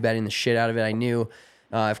live betting the shit out of it. I knew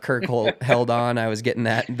if Kirk held on, I was getting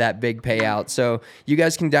that big payout. So you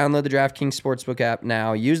guys can download the DraftKings Sportsbook app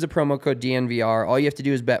now. Use the promo code DNVR. All you have to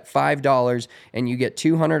do is bet $5, and you get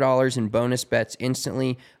 $200 in bonus bets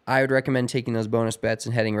instantly. I would recommend taking those bonus bets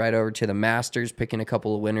and heading right over to the Masters, picking a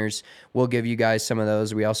couple of winners. We'll give you guys some of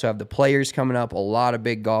those. We also have the Players coming up, a lot of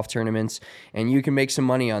big golf tournaments, and you can make some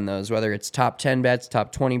money on those, whether it's top 10 bets,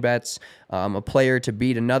 top 20 bets, a player to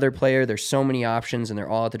beat another player. There's so many options, and they're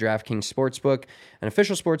all at the DraftKings Sportsbook, an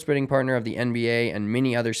official sports betting partner of the NBA and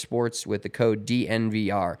many other sports with the code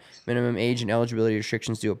DNVR. Minimum age and eligibility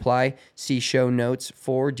restrictions do apply. See show notes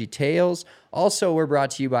for details. Also, we're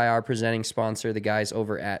brought to you by our presenting sponsor, the guys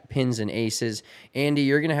over at Pins and Aces. Andy,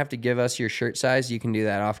 you're going to have to give us your shirt size. You can do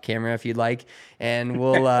that off camera if you'd like, and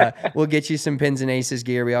we'll get you some Pins and Aces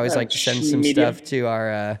gear. We always like to send some stuff to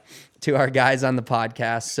our guys on the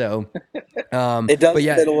podcast. So it does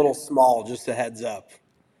fit a little small, just a heads up.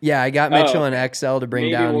 Yeah, I got Mitchell and XL to bring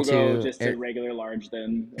Maybe down we'll to go just a regular large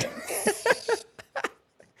then.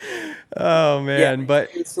 Oh man,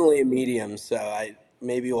 but instantly a medium, so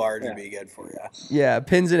maybe large would be good for you. Yeah,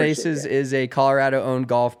 Pins and Aces is a Colorado-owned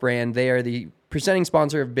golf brand. They are the presenting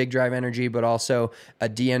sponsor of Big Drive Energy, but also a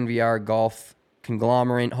DNVR golf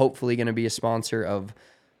conglomerate. Hopefully going to be a sponsor of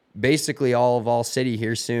basically all of All City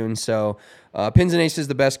here soon. So Pins and Aces is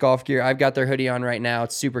the best golf gear. I've got their hoodie on right now.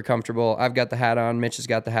 It's super comfortable. I've got the hat on. Mitch has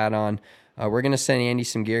got the hat on. We're going to send Andy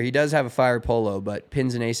some gear. He does have a Fire Polo, but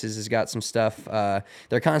Pins and Aces has got some stuff.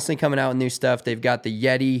 They're constantly coming out with new stuff. They've got the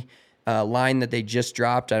Yeti line that they just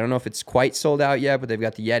dropped. I don't know if it's quite sold out yet, but they've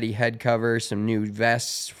got the Yeti head cover, some new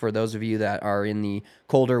vests for those of you that are in the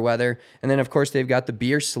colder weather. And then, of course, they've got the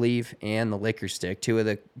beer sleeve and the liquor stick, two of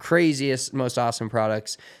the craziest, most awesome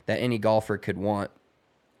products that any golfer could want.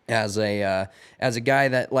 As a guy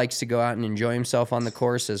that likes to go out and enjoy himself on the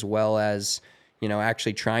course, as well as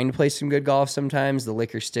actually trying to play some good golf sometimes, the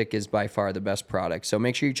Liquor Stick is by far the best product. So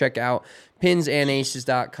make sure you check out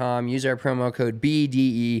pinsandaces.com. Use our promo code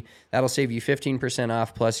BDE. That'll save you 15%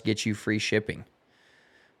 off plus get you free shipping.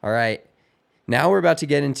 All right. Now we're about to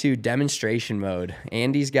get into demonstration mode.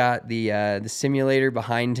 Andy's got the simulator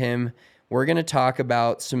behind him. We're going to talk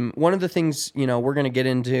about one of the things, we're going to get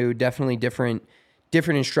into definitely different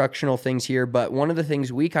instructional things here, but one of the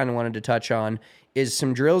things we kind of wanted to touch on is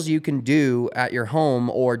some drills you can do at your home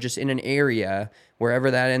or just in an area, wherever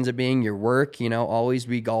that ends up being your work, always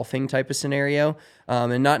be golfing type of scenario,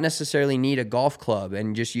 and not necessarily need a golf club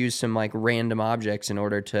and just use some like random objects in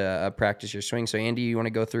order to practice your swing. So Andy, you want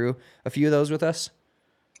to go through a few of those with us?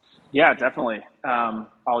 Yeah, definitely.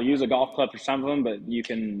 I'll use a golf club for some of them, but you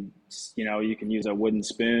can use a wooden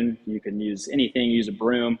spoon, you can use anything, use a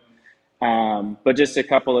broom. But just a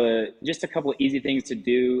couple of easy things to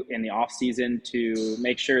do in the off season to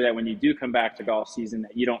make sure that when you do come back to golf season,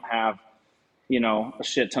 that you don't have, a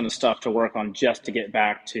shit ton of stuff to work on just to get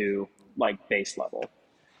back to like base level.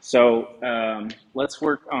 So, let's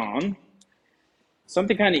work on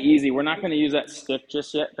something kind of easy. We're not going to use that stick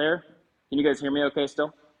just yet there. Can you guys hear me okay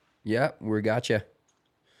still? Yeah, we got you.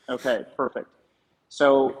 Okay, perfect.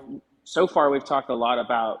 So far we've talked a lot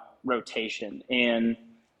about rotation, and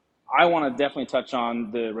I want to definitely touch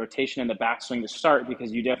on the rotation and the backswing to start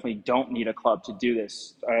because you definitely don't need a club to do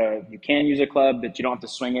this. You can use a club, but you don't have to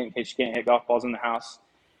swing it in case you can't hit golf balls in the house.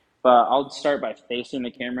 But I'll start by facing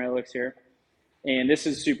the camera, Alex, here. And this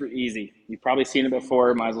is super easy. You've probably seen it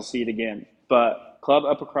before, might as well see it again. But club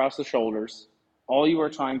up across the shoulders. All you are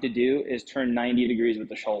trying to do is turn 90 degrees with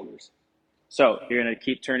the shoulders. So you're going to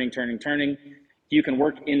keep turning. You can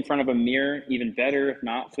work in front of a mirror, even better. If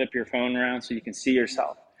not, flip your phone around so you can see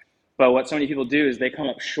yourself. But what so many people do is they come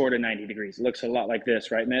up short of 90 degrees. It looks a lot like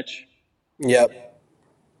this, right, Mitch? Yep.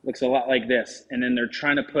 Looks a lot like this. And then they're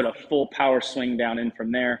trying to put a full power swing down in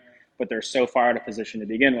from there, but they're so far out of position to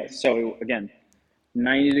begin with. So again,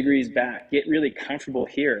 90 degrees back. Get really comfortable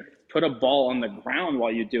here. Put a ball on the ground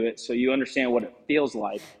while you do it so you understand what it feels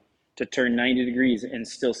like to turn 90 degrees and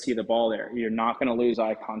still see the ball there. You're not going to lose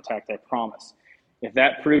eye contact, I promise. If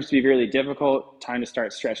that proves to be really difficult, time to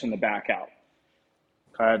start stretching the back out.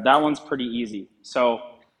 That one's pretty easy. So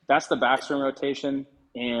that's the backswing rotation.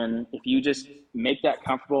 And if you just make that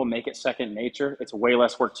comfortable, make it second nature, it's way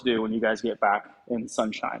less work to do when you guys get back in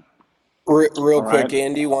sunshine. Real quick,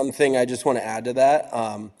 Andy, one thing I just want to add to that.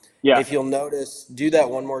 If you'll notice, do that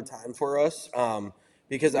one more time for us,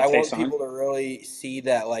 because I want people to really see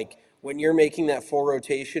that, like, when you're making that full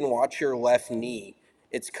rotation, watch your left knee.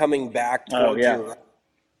 It's coming back towards your right.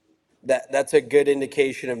 That's a good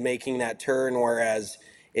indication of making that turn, whereas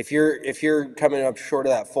if you're coming up short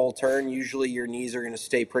of that full turn, usually your knees are going to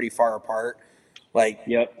stay pretty far apart. Like,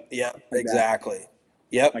 yep, exactly.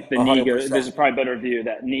 Yep. Like the 100%. Knee goes, there's a probably better view.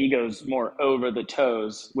 That knee goes more over the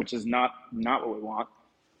toes, which is not what we want.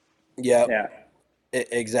 Yep. Yeah.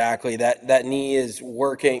 Exactly. That knee is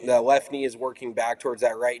working, that left knee is working back towards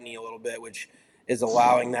that right knee a little bit, which is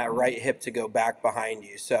allowing that right hip to go back behind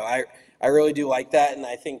you. So I really do like that. And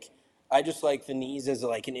I just like the knees as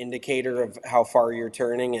like an indicator of how far you're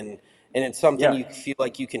turning. And it's something you feel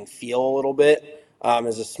like you can feel a little bit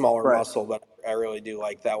as a smaller muscle, but I really do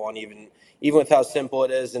like that one, even with how simple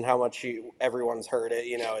it is and how much everyone's heard it.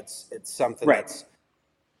 It's something that's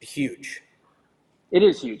huge. It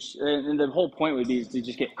is huge. And the whole point would be is to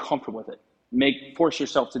just get comfortable with it. Force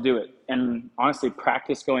yourself to do it. And honestly,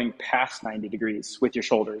 practice going past 90 degrees with your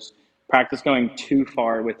shoulders. Practice going too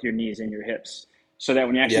far with your knees and your hips. So that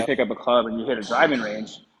when you actually pick up a club and you hit a driving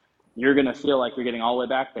range, you're going to feel like you're getting all the way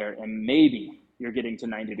back there. And maybe you're getting to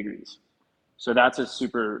 90 degrees. So that's a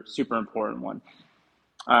super, super important one.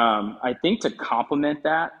 I think to complement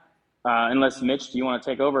that, unless Mitch, do you want to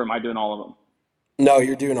take over? Or am I doing all of them? No,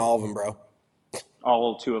 you're doing all of them, bro.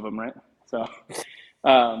 All two of them, right? So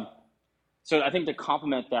I think to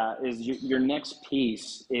complement that is your next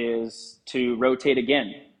piece is to rotate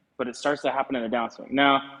again, but it starts to happen in the downswing.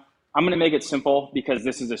 Now, I'm going to make it simple because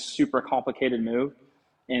this is a super complicated move,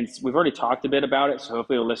 and we've already talked a bit about it, so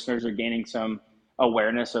hopefully the listeners are gaining some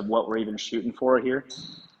awareness of what we're even shooting for here.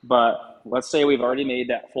 But let's say we've already made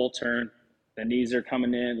that full turn. The knees are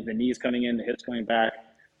coming in, the knees coming in, the hips coming back.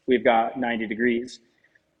 We've got 90 degrees.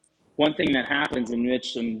 One thing that happens, and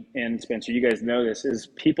Mitch and Spencer, you guys know this, is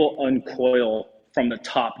people uncoil from the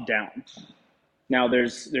top down. Now, there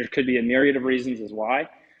could be a myriad of reasons as why,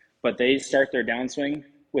 but they start their downswing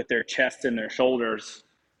with their chest and their shoulders,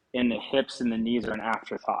 and the hips and the knees are an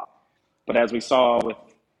afterthought. But as we saw with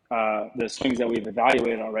the swings that we've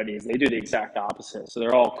evaluated already, is they do the exact opposite. So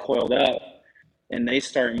they're all coiled up, and they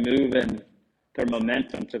start moving their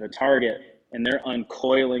momentum to the target, and they're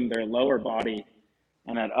uncoiling their lower body,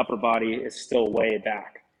 and that upper body is still way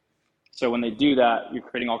back. So when they do that, you're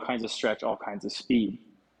creating all kinds of stretch, all kinds of speed.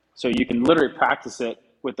 So you can literally practice it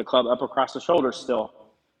with the club up across the shoulder still,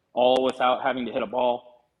 all without having to hit a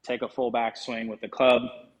ball, take a full back swing with the club.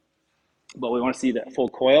 But we want to see that full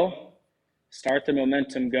coil, start the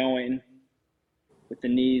momentum going with the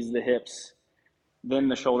knees, the hips, then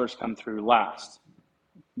the shoulders come through last.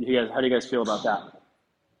 How do you guys feel about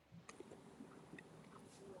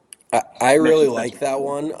that? I really like that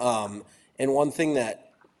one. And one thing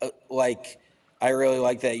that, I really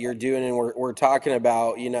like that you're doing, and we're talking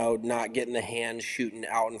about, not getting the hands shooting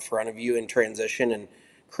out in front of you in transition and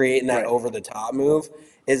creating that over the top move.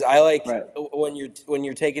 Is I like when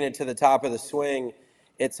you're taking it to the top of the swing,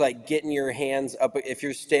 it's like getting your hands up. If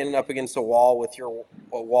you're standing up against a wall with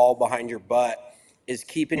a wall behind your butt, is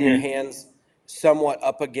keeping your hands somewhat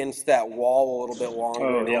up against that wall a little bit longer.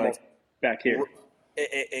 Oh, yeah, like back here.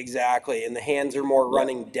 Exactly. And the hands are more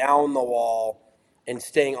running down the wall and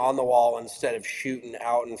staying on the wall instead of shooting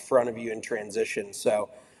out in front of you in transition. So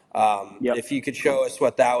if you could show us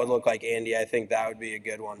what that would look like, Andy, I think that would be a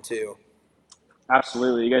good one too.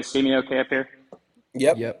 Absolutely. You guys see me okay up here?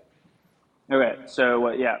 Yep. Okay, so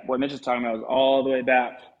what Mitch is talking about is all the way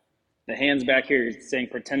back. The hands back here, you're saying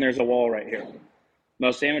pretend there's a wall right here.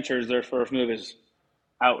 Most amateurs, their first move is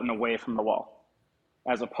out and away from the wall,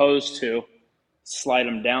 as opposed to slide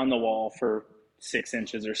them down the wall for 6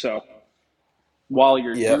 inches or so. While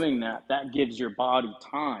you're doing that, that gives your body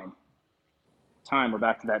time. We're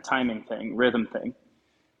back to that timing thing, rhythm thing.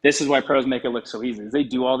 This is why pros make it look so easy. They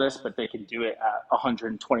do all this, but they can do it at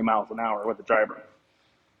 120 miles an hour with a driver.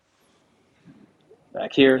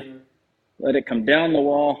 Back here, let it come down the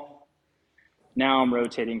wall. Now I'm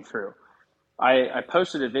rotating through. I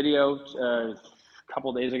posted a video a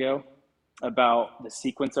couple days ago about the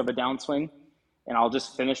sequence of a downswing, and I'll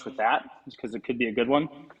just finish with that because it could be a good one.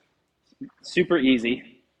 Super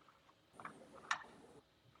easy.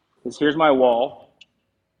 Here's my wall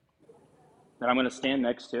that I'm going to stand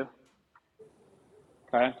next to.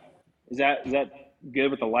 Okay, is that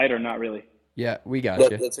good with the light or not really? Yeah, we got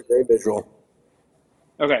you. That's a great visual.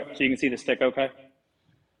 Okay, so you can see the stick. Okay.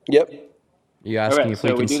 Yep. You asking if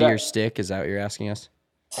we can see your stick? Is that what you're asking us?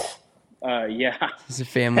 Yeah. It's a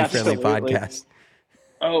family-friendly podcast.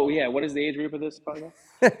 Oh, yeah. What is the age group of this podcast?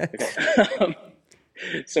 Okay.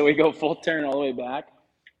 So we go full turn all the way back.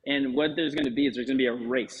 And what there's going to be is there's going to be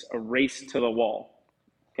a race to the wall.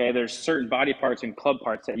 Okay. There's certain body parts and club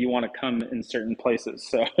parts that you want to come in certain places.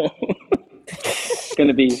 So it's going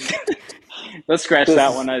to be, let's scratch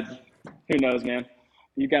that one. Who knows, man?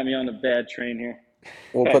 You got me on a bad train here.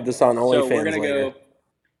 We'll put this on OnlyFans later. So we're going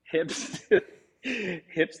to go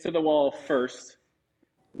hips to the wall first.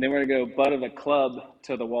 Then we're going to go butt of the club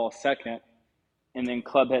to the wall second. And then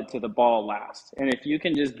club head to the ball last. And if you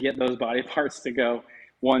can just get those body parts to go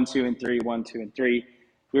 1, 2, and 3, 1, 2, and 3,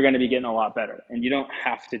 you're going to be getting a lot better. And you don't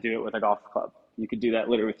have to do it with a golf club. You could do that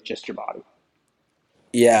literally with just your body.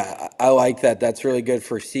 Yeah, I like that. That's really good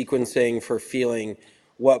for sequencing, for feeling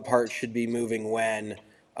what parts should be moving when.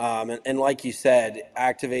 And like you said,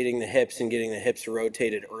 activating the hips and getting the hips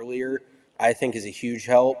rotated earlier, I think is a huge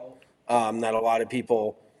help. That a lot of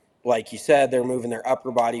people, like you said, they're moving their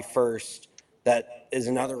upper body first. That is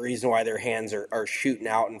another reason why their hands are shooting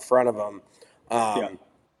out in front of them.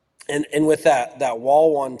 And with that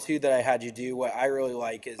wall one too that I had you do, what I really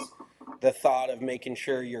like is the thought of making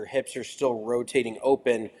sure your hips are still rotating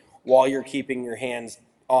open while you're keeping your hands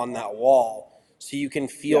on that wall. So you can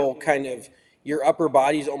feel kind of your upper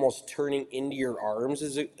body's almost turning into your arms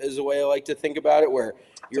is a way I like to think about it, where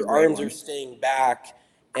your arms are staying back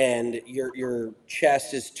and your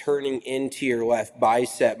chest is turning into your left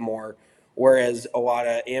bicep more. Whereas a lot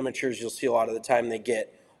of amateurs, you'll see a lot of the time they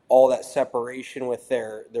get all that separation with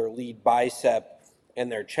their lead bicep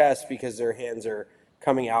and their chest because their hands are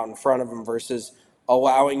coming out in front of them versus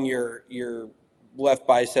allowing your left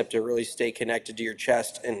bicep to really stay connected to your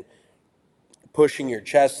chest and pushing your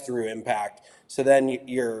chest through impact. So then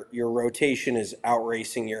your rotation is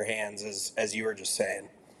outracing your hands, as you were just saying.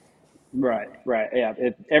 Right. Yeah.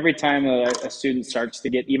 Every time a student starts to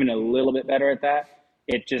get even a little bit better at that,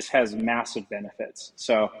 it just has massive benefits.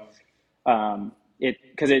 So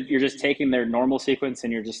you're just taking their normal sequence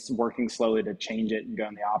and you're just working slowly to change it and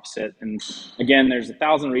going the opposite. And again, there's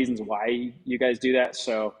 1,000 reasons why you guys do that.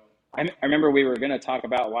 So I remember we were going to talk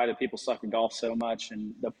about why do people suck at golf so much.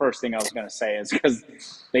 And the first thing I was going to say is because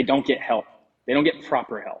they don't get help. They don't get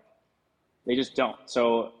proper help. They just don't.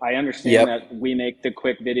 So I understand that we make the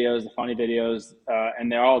quick videos, the funny videos,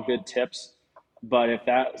 and they're all good tips. But if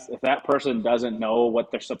that person doesn't know what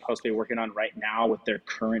they're supposed to be working on right now with their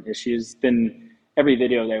current issues, then every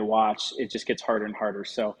video they watch, it just gets harder and harder.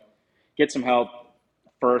 So get some help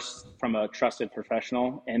first from a trusted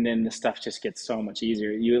professional, and then the stuff just gets so much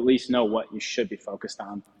easier. You at least know what you should be focused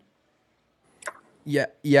on.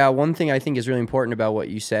 Yeah. One thing I think is really important about what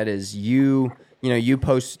you said is you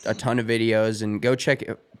post a ton of videos, and go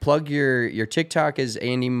plug your TikTok is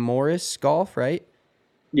Andy Morris Golf, right?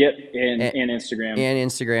 Yep, and Instagram. And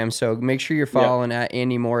Instagram. So make sure you're following at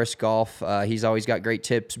Andy Morris Golf. He's always got great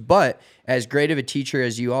tips. But as great of a teacher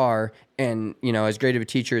as you are, and as great of a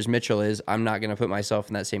teacher as Mitchell is, I'm not going to put myself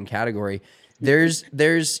in that same category. There's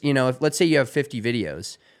if let's say you have 50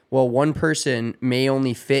 videos. Well, one person may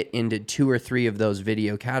only fit into 2 or 3 of those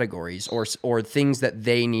video categories, or things that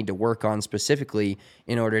they need to work on specifically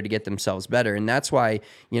in order to get themselves better. And that's why,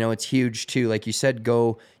 it's huge too. Like you said,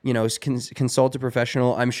 go, consult a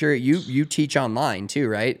professional. I'm sure you teach online too,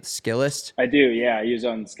 right? Skillist. I do. Yeah. I use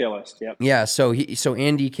on Skillist. Yep. Yeah. So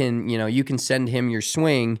Andy can, you can send him your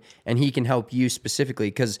swing and he can help you specifically.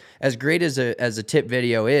 Because as great as a tip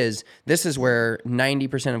video is, this is where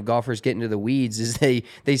 90% of golfers get into the weeds, is they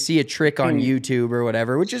see a trick on YouTube or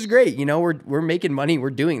whatever, which is great. We're making money. We're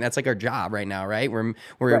doing, that's like our job right now, right?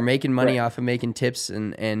 We're making money off of making tips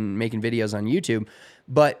and making videos on YouTube.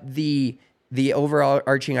 But the overall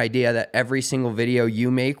arching idea that every single video you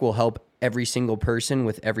make will help every single person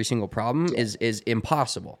with every single problem is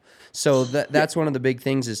impossible. So that's one of the big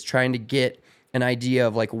things, is trying to get an idea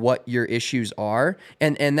of like what your issues are.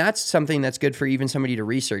 And that's something that's good for even somebody to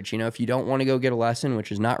research. If you don't want to go get a lesson,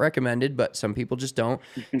 which is not recommended, but some people just don't,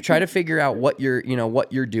 try to figure out what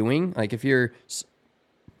you're doing. Like if you're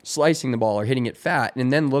slicing the ball or hitting it fat,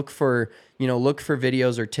 and then look for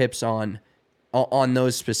videos or tips on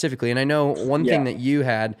those specifically. And I know one thing that you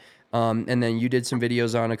had, and then you did some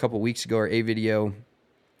videos on a couple weeks ago, or a video,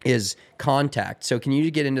 is contact. So can you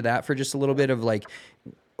get into that for just a little bit of like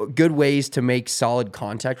good ways to make solid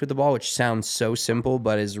contact with the ball, which sounds so simple,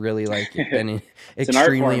 but is really like an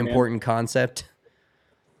extremely important concept?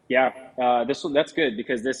 Yeah, that's good,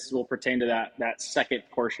 because this will pertain to that second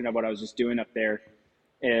portion of what I was just doing up there.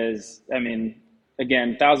 Is, again,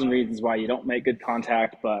 1,000 reasons why you don't make good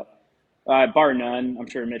contact, but bar none, I'm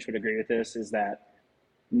sure Mitch would agree with this, is that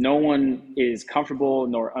no one is comfortable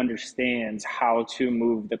nor understands how to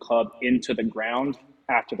move the club into the ground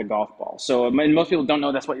after the golf ball. So most people don't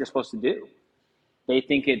know that's what you're supposed to do. They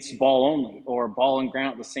think it's ball only, or ball and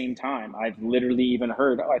ground at the same time. I've literally even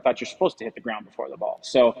heard, I thought you're supposed to hit the ground before the ball.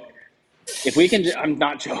 So if we can, I'm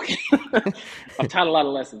not joking. I've taught a lot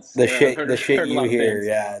of lessons. The shit you hear,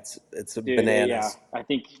 it's a bananas. Yeah, I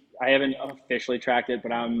think I haven't officially tracked it,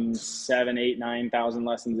 but I'm 7,000, 8,000, 9,000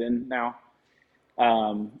 lessons in now.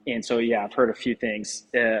 And so, I've heard a few things,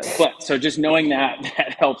 but so just knowing that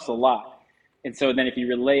helps a lot. And so then if you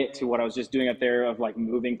relate it to what I was just doing up there of like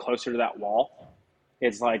moving closer to that wall,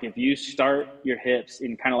 it's like if you start your hips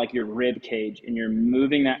in kind of like your rib cage and you're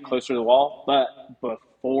moving that closer to the wall, but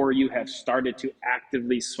before you have started to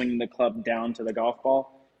actively swing the club down to the golf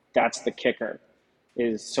ball, that's the kicker.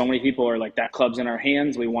 Is so many people are like, that club's in our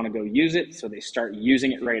hands, we want to go use it. So they start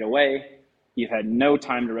using it right away. You've had no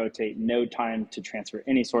time to rotate, no time to transfer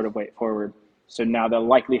any sort of weight forward. So now the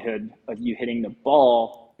likelihood of you hitting the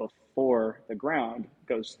ball before the ground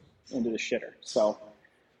goes into the shitter. So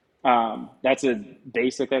that's a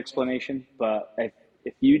basic explanation. But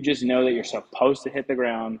if you just know that you're supposed to hit the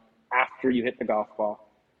ground after you hit the golf ball,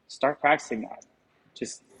 start practicing that.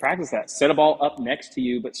 Just practice that. Set a ball up next to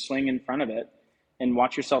you, but swing in front of it, and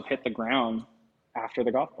watch yourself hit the ground after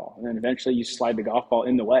the golf ball. And then eventually you slide the golf ball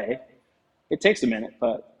in the way. It takes a minute,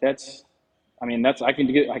 but I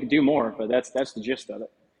can do more, but that's the gist of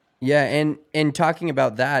it. Yeah, and talking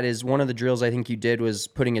about that, is one of the drills I think you did was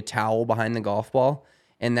putting a towel behind the golf ball,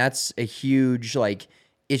 and that's a huge, like,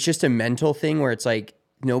 it's just a mental thing where it's like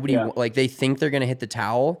nobody like they think they're gonna hit the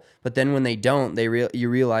towel, but then when they don't, you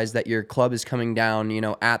realize that your club is coming down,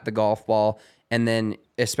 at the golf ball, and then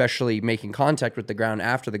especially making contact with the ground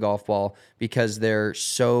after the golf ball, because they're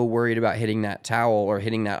so worried about hitting that towel or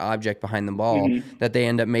hitting that object behind the ball that they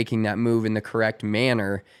end up making that move in the correct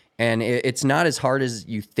manner. And it's not as hard as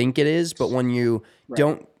you think it is, but when you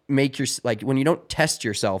don't when you don't test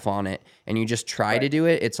yourself on it and you just try to do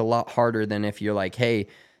it, it's a lot harder than if you're like, hey,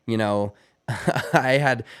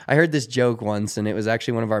 I heard this joke once, and it was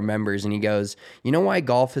actually one of our members, and he goes, you know why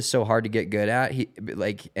golf is so hard to get good at?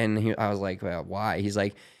 I was like, well, why? He's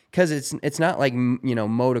like, because it's not like,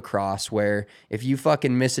 motocross, where if you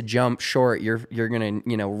fucking miss a jump short, you're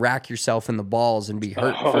gonna rack yourself in the balls and be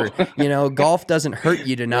hurt. Golf doesn't hurt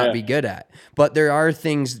you to not be good at, but there are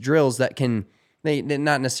drills that can they're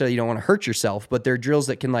not necessarily, you don't want to hurt yourself, but they're drills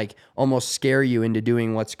that can like almost scare you into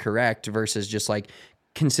doing what's correct versus just like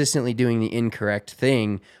consistently doing the incorrect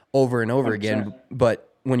thing over and over 100%. again. But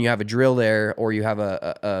when you have a drill there or you have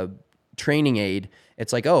a training aid,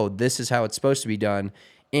 it's like, oh, this is how it's supposed to be done.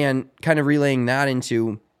 And kind of relaying that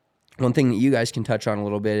into one thing that you guys can touch on a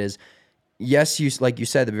little bit is, yes, you, like you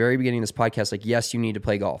said at the very beginning of this podcast, like, yes, you need to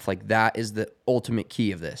play golf. Like, that is the ultimate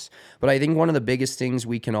key of this. But I think one of the biggest things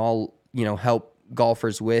we can all, help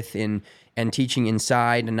golfers with and teaching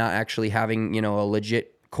inside and not actually having, a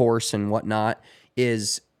legit course and whatnot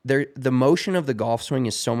is the motion of the golf swing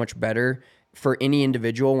is so much better for any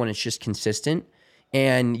individual when it's just consistent.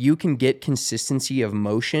 And you can get consistency of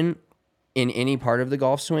motion in any part of the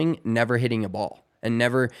golf swing, never hitting a ball and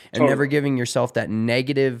never giving yourself that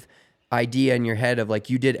negative idea in your head of like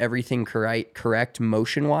you did everything correct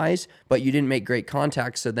motion wise, but you didn't make great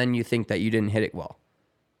contact. So then you think that you didn't hit it well.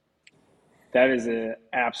 That is an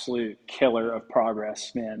absolute killer of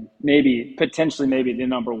progress, man. Potentially the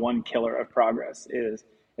number one killer of progress is,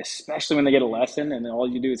 especially when they get a lesson and all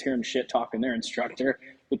you do is hear them shit talking their instructor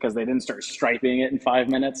because they didn't start striping it in 5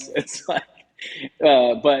 minutes. It's like,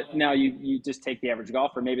 but now you just take the average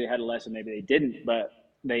golfer. Maybe they had a lesson, maybe they didn't, but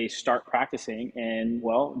they start practicing and,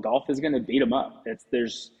 well, golf is going to beat them up.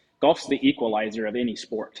 Golf's the equalizer of any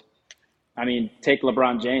sport. I mean, take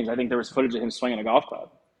LeBron James. I think there was footage of him swinging a golf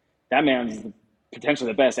club. That man's potentially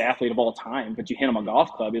the best athlete of all time, but you hit him a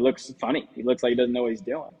golf club, he looks funny. He looks like he doesn't know what he's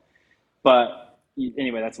doing. But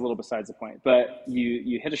anyway, that's a little besides the point. But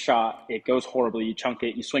you hit a shot, it goes horribly, you chunk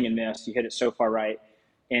it, you swing and miss, you hit it so far right,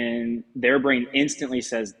 and their brain instantly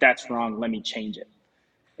says, that's wrong, let me change it.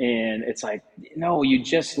 And it's like, no, you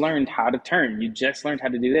just learned how to turn. You just learned how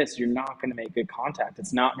to do this. You're not going to make good contact.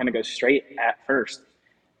 It's not going to go straight at first.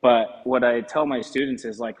 But what I tell my students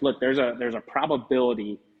is like, look, there's a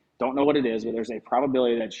probability, don't know what it is, but there's a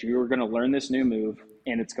probability that you're going to learn this new move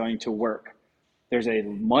and it's going to work. There's a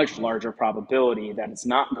much larger probability that it's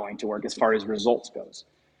not going to work as far as results goes.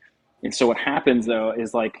 And so what happens though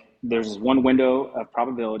is like there's one window of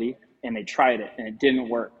probability and they tried it and it didn't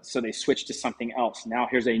work. So they switched to something else. Now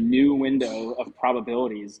here's a new window of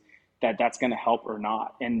probabilities that's going to help or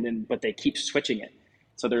not. But they keep switching it.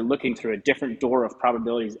 So they're looking through a different door of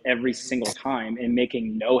probabilities every single time and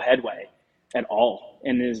making no headway at all.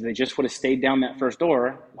 And as they just would have stayed down that first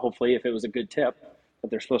door, hopefully if it was a good tip that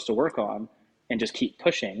they're supposed to work on and just keep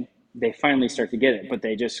pushing, they finally start to get it. But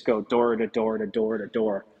they just go door to door to door to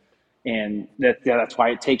door. And that's why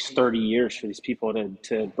it takes 30 years for these people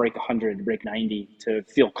to break 100, to break 90, to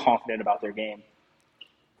feel confident about their game.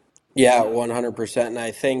 Yeah, 100%. And I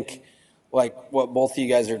think like what both of you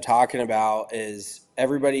guys are talking about is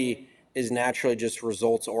everybody is naturally just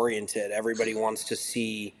results oriented. Everybody wants to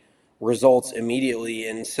see results immediately.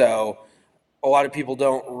 And so a lot of people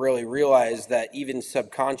don't really realize that even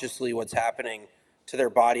subconsciously what's happening to their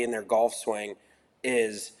body and their golf swing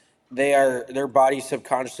is their body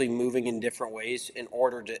subconsciously moving in different ways in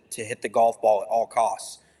order to hit the golf ball at all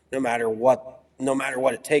costs, no matter what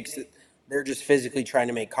it takes. They're just physically trying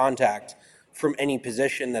to make contact from any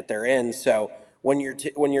position that they're in. So when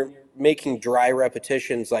you're making dry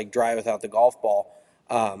repetitions, like dry without the golf ball,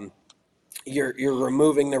 you're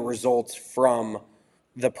removing the results from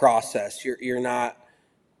the process.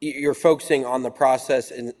 You're focusing on the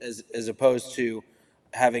process as opposed to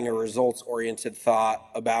having a results-oriented thought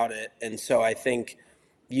about it. And so I think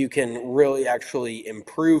you can really actually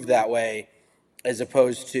improve that way as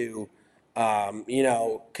opposed to,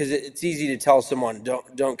 because it's easy to tell someone,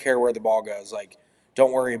 don't care where the ball goes, like,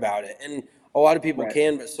 don't worry about it. And a lot of people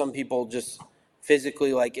can, but some people just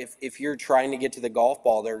physically, like if you're trying to get to the golf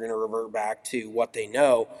ball, they're going to revert back to what they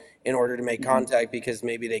know in order to make contact because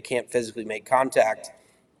maybe they can't physically make contact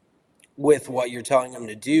with what you're telling them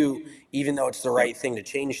to do, even though it's the right thing to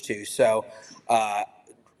change to. So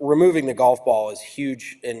removing the golf ball is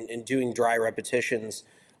huge in doing dry repetitions,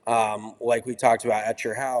 like we talked about at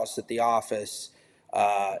your house, at the office,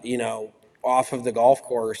 off of the golf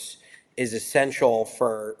course is essential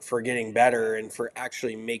for getting better and for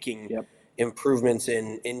actually making improvements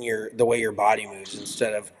in the way your body moves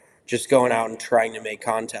instead of just going out and trying to make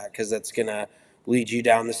contact, because that's going to lead you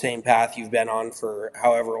down the same path you've been on for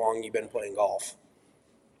however long you've been playing golf.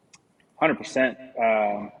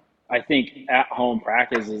 100%. I think at-home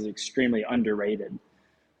practice is extremely underrated.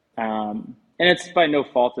 And it's by no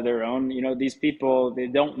fault of their own. These people, they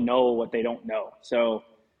don't know what they don't know. So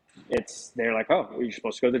they're like, oh, well, you're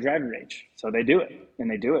supposed to go to the driving range. So they do it, and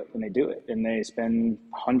they do it, and they do it. And they spend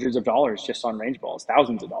hundreds of dollars just on range balls,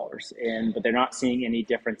 thousands of dollars. But they're not seeing any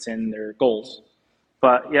difference in their goals.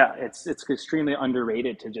 But yeah, it's extremely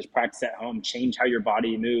underrated to just practice at home, change how your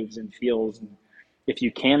body moves and feels. And if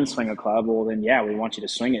you can swing a club, well then yeah, we want you to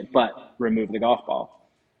swing it, but remove the golf ball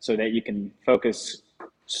so that you can focus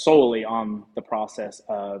solely on the process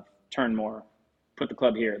of turn more, put the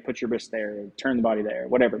club here, put your wrist there, turn the body there,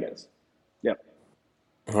 whatever it is. Yep.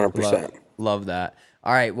 100%. Love that.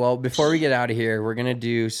 All right. Well, before we get out of here, we're gonna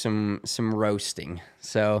do some roasting.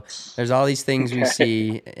 So there's all these things we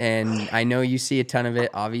see, and I know you see a ton of it.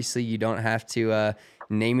 Obviously, you don't have to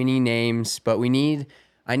name any names, but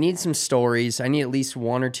I need some stories. I need at least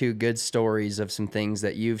one or two good stories of some things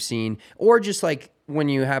that you've seen, or just like when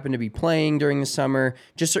you happen to be playing during the summer,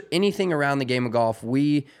 just anything around the game of golf.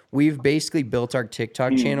 We've basically built our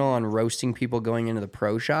TikTok channel on roasting people going into the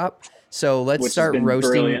pro shop. So let's start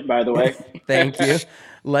roasting. Brilliant, by the way. Thank you.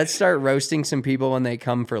 Let's start roasting some people when they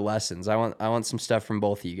come for lessons. I want some stuff from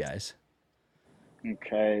both of you guys.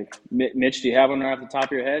 Okay. Mitch, do you have one right off the top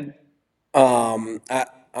of your head?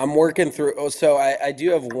 I'm working through. So I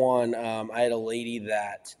do have one. I had a lady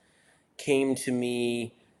that came to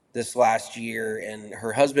me this last year, and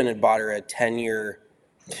her husband had bought her a 10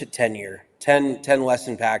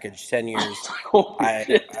 lesson package, 10 years.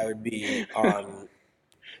 I would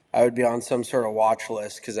be on some sort of watch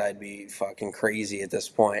list because I'd be fucking crazy at this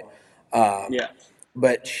point. Yeah.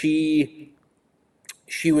 But she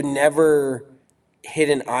would never hit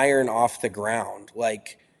an iron off the ground.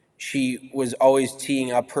 Like, she was always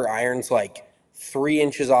teeing up her irons like 3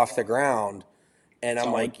 inches off the ground. And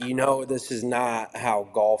I'm like, this is not how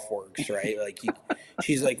golf works, right? Like,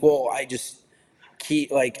 she's like, well, I just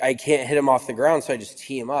I can't hit him off the ground, so I just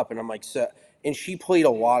tee him up. And I'm like, so. And she played a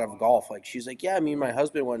lot of golf. Like, she's like, yeah, me and my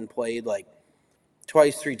husband went and played like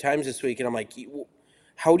twice, 3 times this week. And I'm like,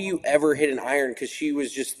 how do you ever hit an iron? Because she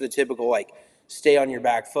was just the typical, like, stay on your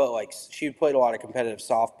back foot. Like, she played a lot of competitive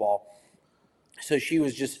softball. So she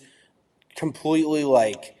was just completely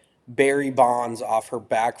like Barry Bonds off her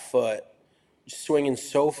back foot, swinging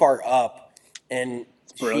so far up. And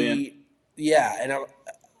brilliant.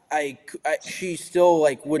 She still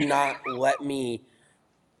like would not let me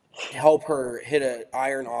help her hit an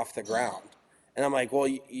iron off the ground. And I'm like, well,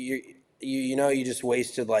 you just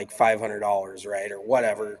wasted like $500, right? Or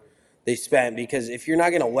whatever they spent, because if you're not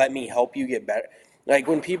going to let me help you get better, like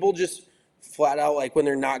when people just flat out, like when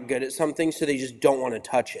they're not good at something, so they just don't want to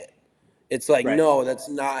touch it. It's like, right. No, that's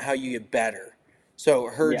not how you get better. So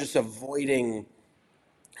her just avoiding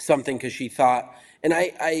something because she thought, and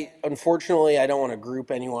I unfortunately, I don't want to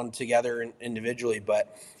group anyone together individually,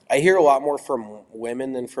 but I hear a lot more from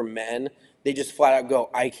women than from men. They just flat out go,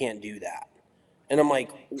 I can't do that. And I'm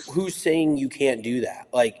like, who's saying you can't do that?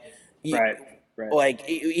 Like, right. Like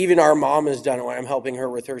even our mom has done it when I'm helping her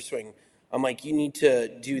with her swing. I'm like, you need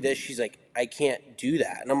to do this. She's like, I can't do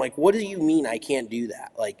that. And I'm like, what do you mean I can't do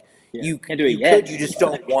that? Like, you can't do it yet. You just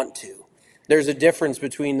don't want to. There's a difference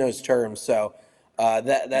between those terms. So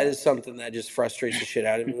that is something that just frustrates the shit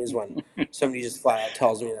out of me, is when somebody just flat out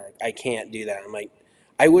tells me that I can't do that. I'm like,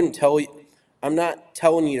 I wouldn't tell you. I'm not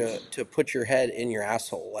telling you to put your head in your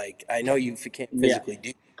asshole. Like, I know you can't physically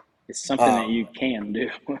do. It's something that you can do.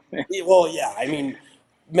 Well, yeah. I mean,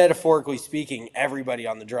 metaphorically speaking, everybody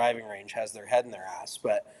on the driving range has their head in their ass,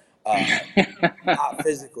 but not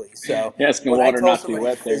physically. So when I tell somebody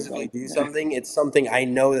to physically do something, it's something I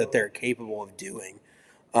know that they're capable of doing.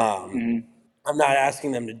 I'm not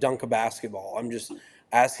asking them to dunk a basketball. I'm just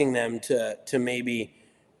asking them to maybe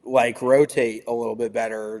like rotate a little bit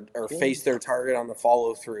better or face their target on the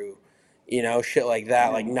follow through, shit like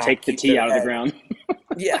that. Like, not take the tee out of the ground.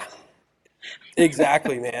 Yeah,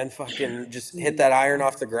 exactly, man. Fucking just hit that iron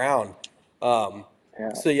off the ground.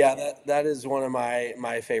 So yeah, that is one of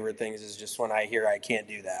my favorite things, is just when I hear I can't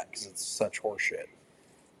do that, because it's such horseshit.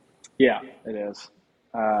 Yeah, it is.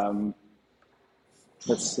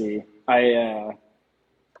 Let's see. There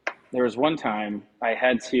was one time I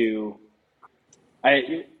had to.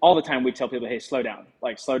 All the time we tell people, hey, slow down.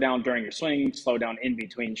 Like, slow down during your swing, slow down in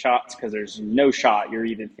between shots, because there's no shot you're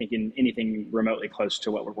even thinking anything remotely close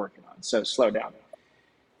to what we're working on. So slow down.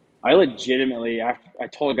 I legitimately, I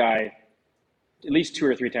told a guy at least 2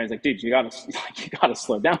 or 3 times, like, dude, you gotta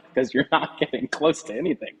slow down, because you're not getting close to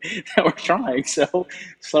anything that we're trying. So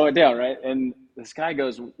slow it down, right? And this guy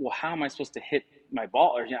goes, well, how am I supposed to hit my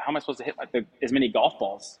ball? Or how am I supposed to hit as many golf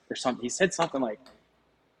balls or something? He said something like,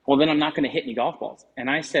 well, then I'm not going to hit any golf balls. And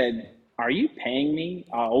I said, are you paying me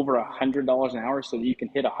over $100 an hour so that you can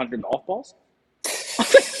hit 100 golf balls?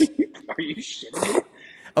 Are you shitting me?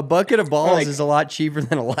 A bucket of balls is a lot cheaper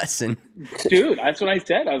than a lesson. Dude, that's what I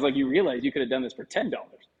said. I was like, you realize you could have done this for $10.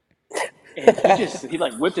 And he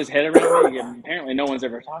whipped his head around me. And apparently no one's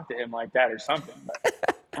ever talked to him like that or something. But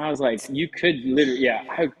I was like, you could literally, yeah,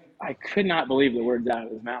 I could not believe the words out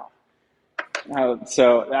of his mouth.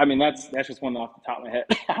 So, I mean, that's just one off the top of my head.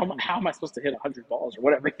 How am I supposed to hit 100 balls or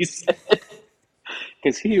whatever he said?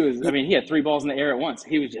 Because he had 3 balls in the air at once.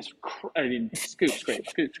 He was just, scoop, scrape,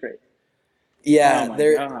 scoop, scrape. Yeah, Oh my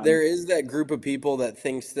God. there is that group of people that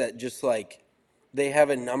thinks that just like they have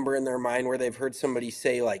a number in their mind where they've heard somebody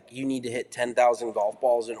say like you need to hit 10,000 golf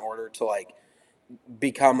balls in order to like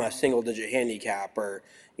become a single digit handicap or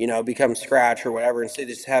become scratch or whatever, and so they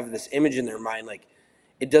just have this image in their mind like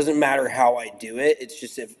it doesn't matter how I do it, it's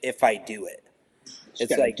just if I do it.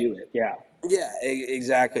 It's like do it. Yeah. Yeah,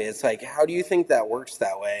 exactly. It's like, how do you think that works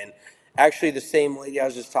that way? And actually the same lady I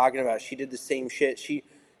was just talking about, she did the same shit.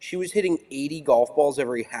 She was hitting 80 golf balls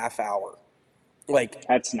every half hour. Like,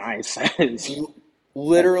 that's nice.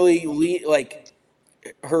 Literally, like,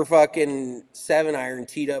 her fucking 7-iron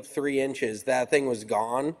teed up 3 inches. That thing was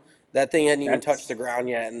gone. That thing hadn't even touched the ground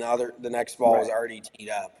yet, and the next ball was already teed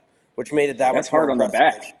up, which made it that much more hard on the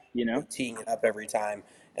impressive, back, teeing it up every time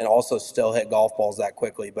and also still hit golf balls that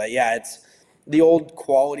quickly. But yeah, it's the old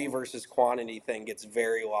quality versus quantity thing gets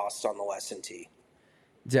very lost on the lesson tee.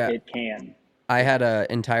 Yeah, it can. I had an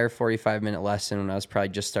entire 45-minute lesson when I was probably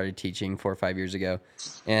just started teaching 4 or 5 years ago,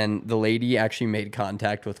 and the lady actually made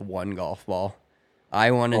contact with 1 golf ball.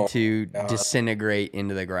 I wanted to disintegrate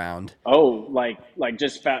into the ground. Oh, like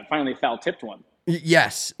just finally foul tipped one.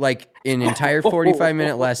 Yes, like an entire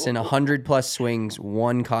 45-minute lesson, 100+ swings,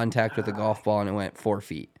 1 contact with a golf ball, and it went 4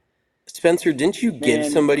 feet. Spencer, didn't you give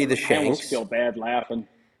somebody the shanks? I almost feel bad laughing.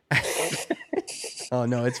 Oh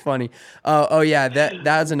no, it's funny. Oh yeah,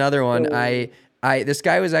 that's another one. This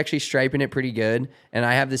guy was actually striping it pretty good, and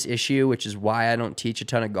I have this issue, which is why I don't teach a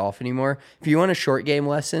ton of golf anymore. If you want a short game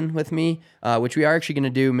lesson with me, which we are actually going to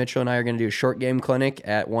do, Mitchell and I are going to do a short game clinic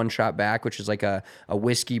at One Shot Back, which is like a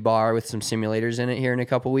whiskey bar with some simulators in it here in a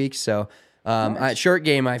couple weeks. So nice. Short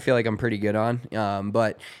game, I feel like I'm pretty good on,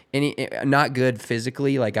 but not good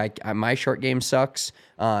physically. Like my short game sucks.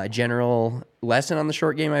 General lesson on the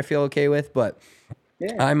short game, I feel okay with, but.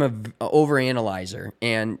 Yeah. I'm a overanalyzer,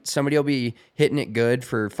 and somebody will be hitting it good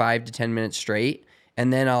for 5 to 10 minutes straight,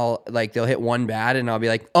 and then they'll hit one bad, and I'll be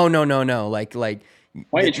like, oh no, like. Why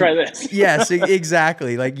don't you try this? Yes,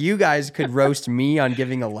 exactly. Like you guys could roast me on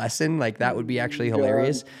giving a lesson, like that would be actually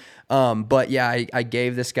hilarious. But yeah, I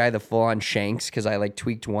gave this guy the full on shanks because I like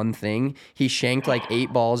tweaked one thing. He shanked like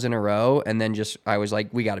 8 balls in a row, and then I was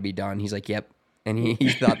like, we got to be done. He's like, yep, and he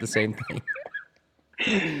thought the same thing.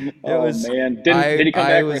 Man, did he come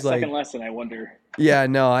back for a second lesson? I wonder. Yeah,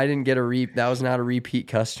 no, I didn't get that was not a repeat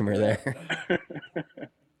customer there.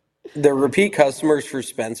 The repeat customers for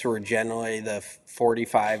Spencer were generally the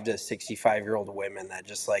 45 to 65-year-old women that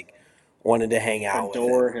just like wanted to hang out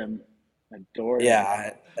with him. Adore him.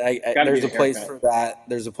 Yeah, there's a place for that.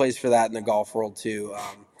 There's a place for that in the golf world too.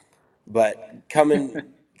 But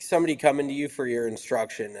somebody coming to you for your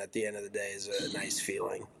instruction at the end of the day is a nice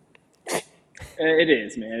feeling. It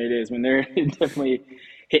is, man. It is when they're definitely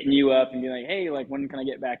hitting you up and being like, hey, like, when can I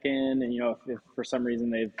get back in? And, if for some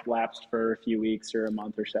reason they've lapsed for a few weeks or a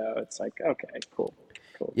month or so, it's like, okay, cool.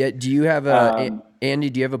 Yeah. Do you have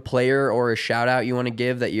Andy, do you have a player or a shout out you want to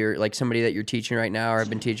give that you're like somebody that you're teaching right now or have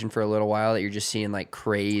been teaching for a little while that you're just seeing like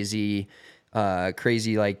crazy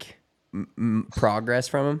like progress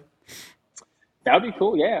from him? That would be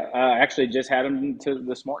cool. Yeah. I actually just had him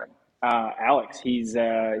this morning. Alex, he's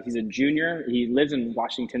a junior. He lives in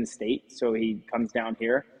Washington State, so he comes down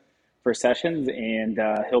here for sessions, and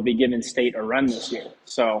he'll be giving state a run this year.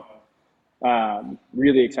 So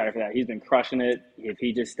really excited for that. He's been crushing it. If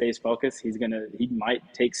he just stays focused, he might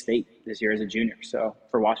take state this year as a junior. So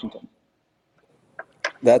for Washington.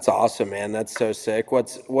 That's awesome, man. That's so sick. What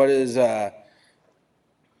has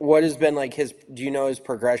been like do you know his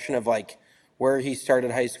progression of like where he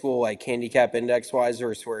started high school, like handicap index wise,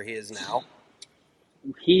 versus where he is now?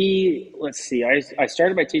 Let's see. I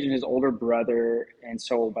started by teaching his older brother, and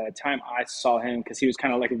so by the time I saw him, because he was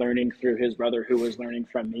kind of like learning through his brother, who was learning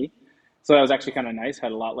from me, so that was actually kind of nice.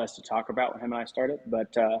 Had a lot less to talk about when him and I started,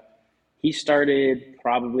 but he started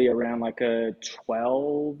probably around like a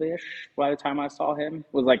 12-ish by the time I saw him.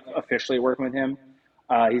 Was like officially working with him.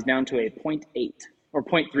 He's down to a 0.8 or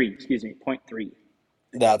 0.3, excuse me, 0.3.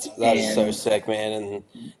 That is so sick, man. And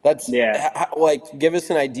that's like, give us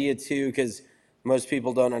an idea too, because most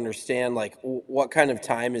people don't understand like what kind of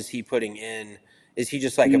time is he putting in? Is he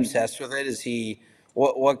just like obsessed with it? Is he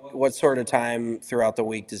what sort of time throughout the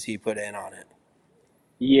week does he put in on it?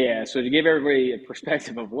 Yeah, so to give everybody a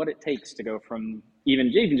perspective of what it takes to go from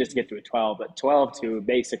even just to get to a 12, but 12 to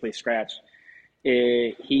basically scratch,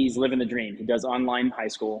 he's living the dream. He does online high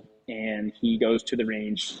school, and he goes to the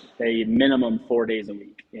range a minimum 4 days a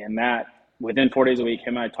week. And that within 4 days a week,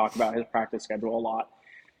 him and I talk about his practice schedule a lot.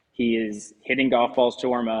 He is hitting golf balls to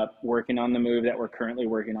warm up, working on the move that we're currently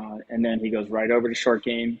working on, and then he goes right over to short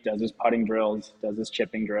game, does his putting drills, does his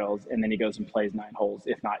chipping drills, and then he goes and plays 9 holes,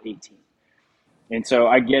 if not 18. And so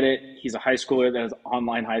I get it. He's a high schooler that is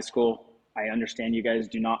online high school. I understand you guys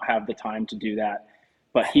do not have the time to do that,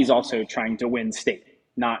 but he's also trying to win state,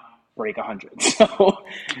 not break 100. So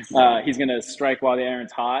he's going to strike while the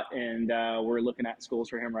iron's hot, and we're looking at schools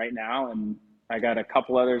for him right now. And I got a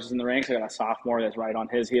couple others in the ranks. I got a sophomore that's right on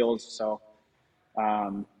his heels. So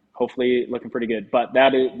hopefully looking pretty good. But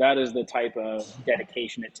that is the type of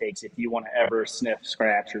dedication it takes if you want to ever sniff,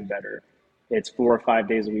 scratch, or better. It's 4 or 5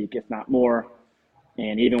 days a week, if not more.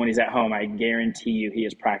 And even when he's at home, I guarantee you he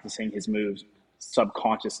is practicing his moves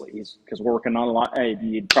subconsciously. Because we're working on a lot. Hey,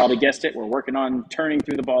 you probably guessed it. We're working on turning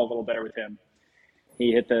through the ball a little better with him.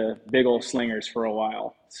 He hit the big old slingers for a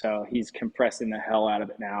while. So he's compressing the hell out of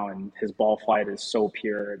it now. And his ball flight is so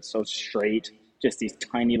pure. It's so straight. Just these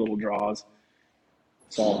tiny little draws.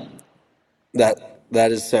 So That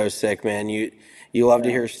is so sick, man. You love to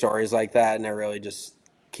hear stories like that, and it really just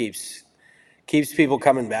keeps people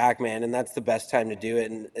coming back, man. And that's the best time to do it,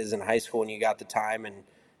 and is in high school when you got the time, and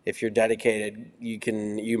if you're dedicated, you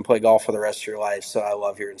can play golf for the rest of your life. So I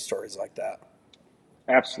love hearing stories like that.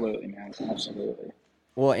 absolutely, man. Absolutely.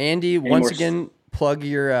 Well, Andy, once again, plug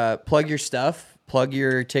your stuff, plug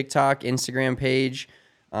your TikTok, Instagram page.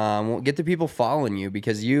 Get the people following you,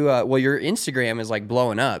 because your Instagram is like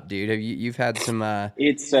blowing up, dude. You've had some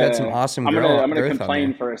awesome I'm growth. gonna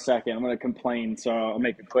complain for a second. I'm gonna complain, so I'll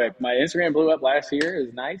make it quick. My Instagram blew up last year. It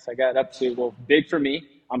was nice. I got up to, big for me.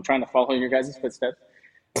 I'm trying to follow in your guys' footsteps.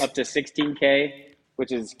 Up to 16K,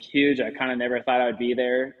 which is huge. I kind of never thought I would be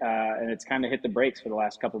there, and it's kind of hit the brakes for the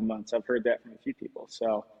last couple of months. I've heard that from a few people.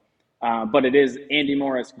 So, but it is Andy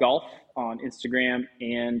Morris Golf on Instagram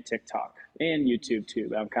and TikTok and YouTube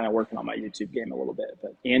too. I'm kind of working on my YouTube game a little bit,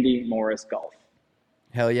 but Andy Morris Golf.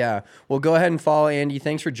 Hell yeah. Well, go ahead and follow Andy.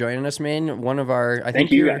 Thanks for joining us, man. One of I think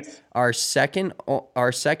you you're guys. our second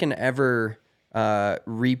ever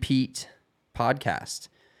repeat podcast.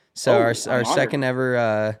 So our second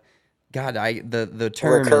ever the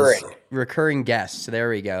term is recurring guests. There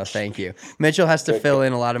we go. Thank you. Mitchell has to fill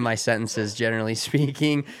in a lot of my sentences, generally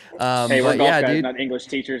speaking. Hey, we're golf guys, dude, not English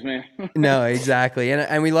teachers, man. No, exactly.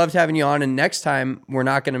 And we loved having you on. And next time we're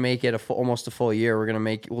not going to make it almost a full year.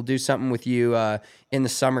 We'll do something with you in the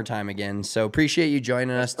summertime again. So appreciate you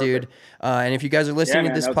joining us, dude. And if you guys are listening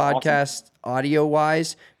to this podcast audio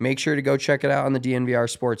wise, make sure to go check it out on the DNVR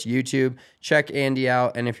Sports YouTube. Check Andy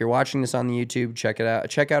out. And if you're watching this on the YouTube, check it out.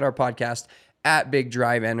 Check out our podcast at Big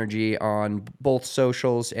Drive Energy on both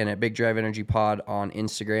socials and at Big Drive Energy Pod on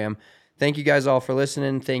Instagram. Thank you guys all for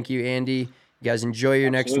listening. Thank you, Andy. You guys enjoy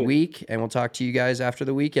your next week, and we'll talk to you guys after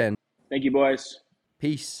the weekend. Thank you, boys.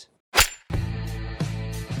 Peace.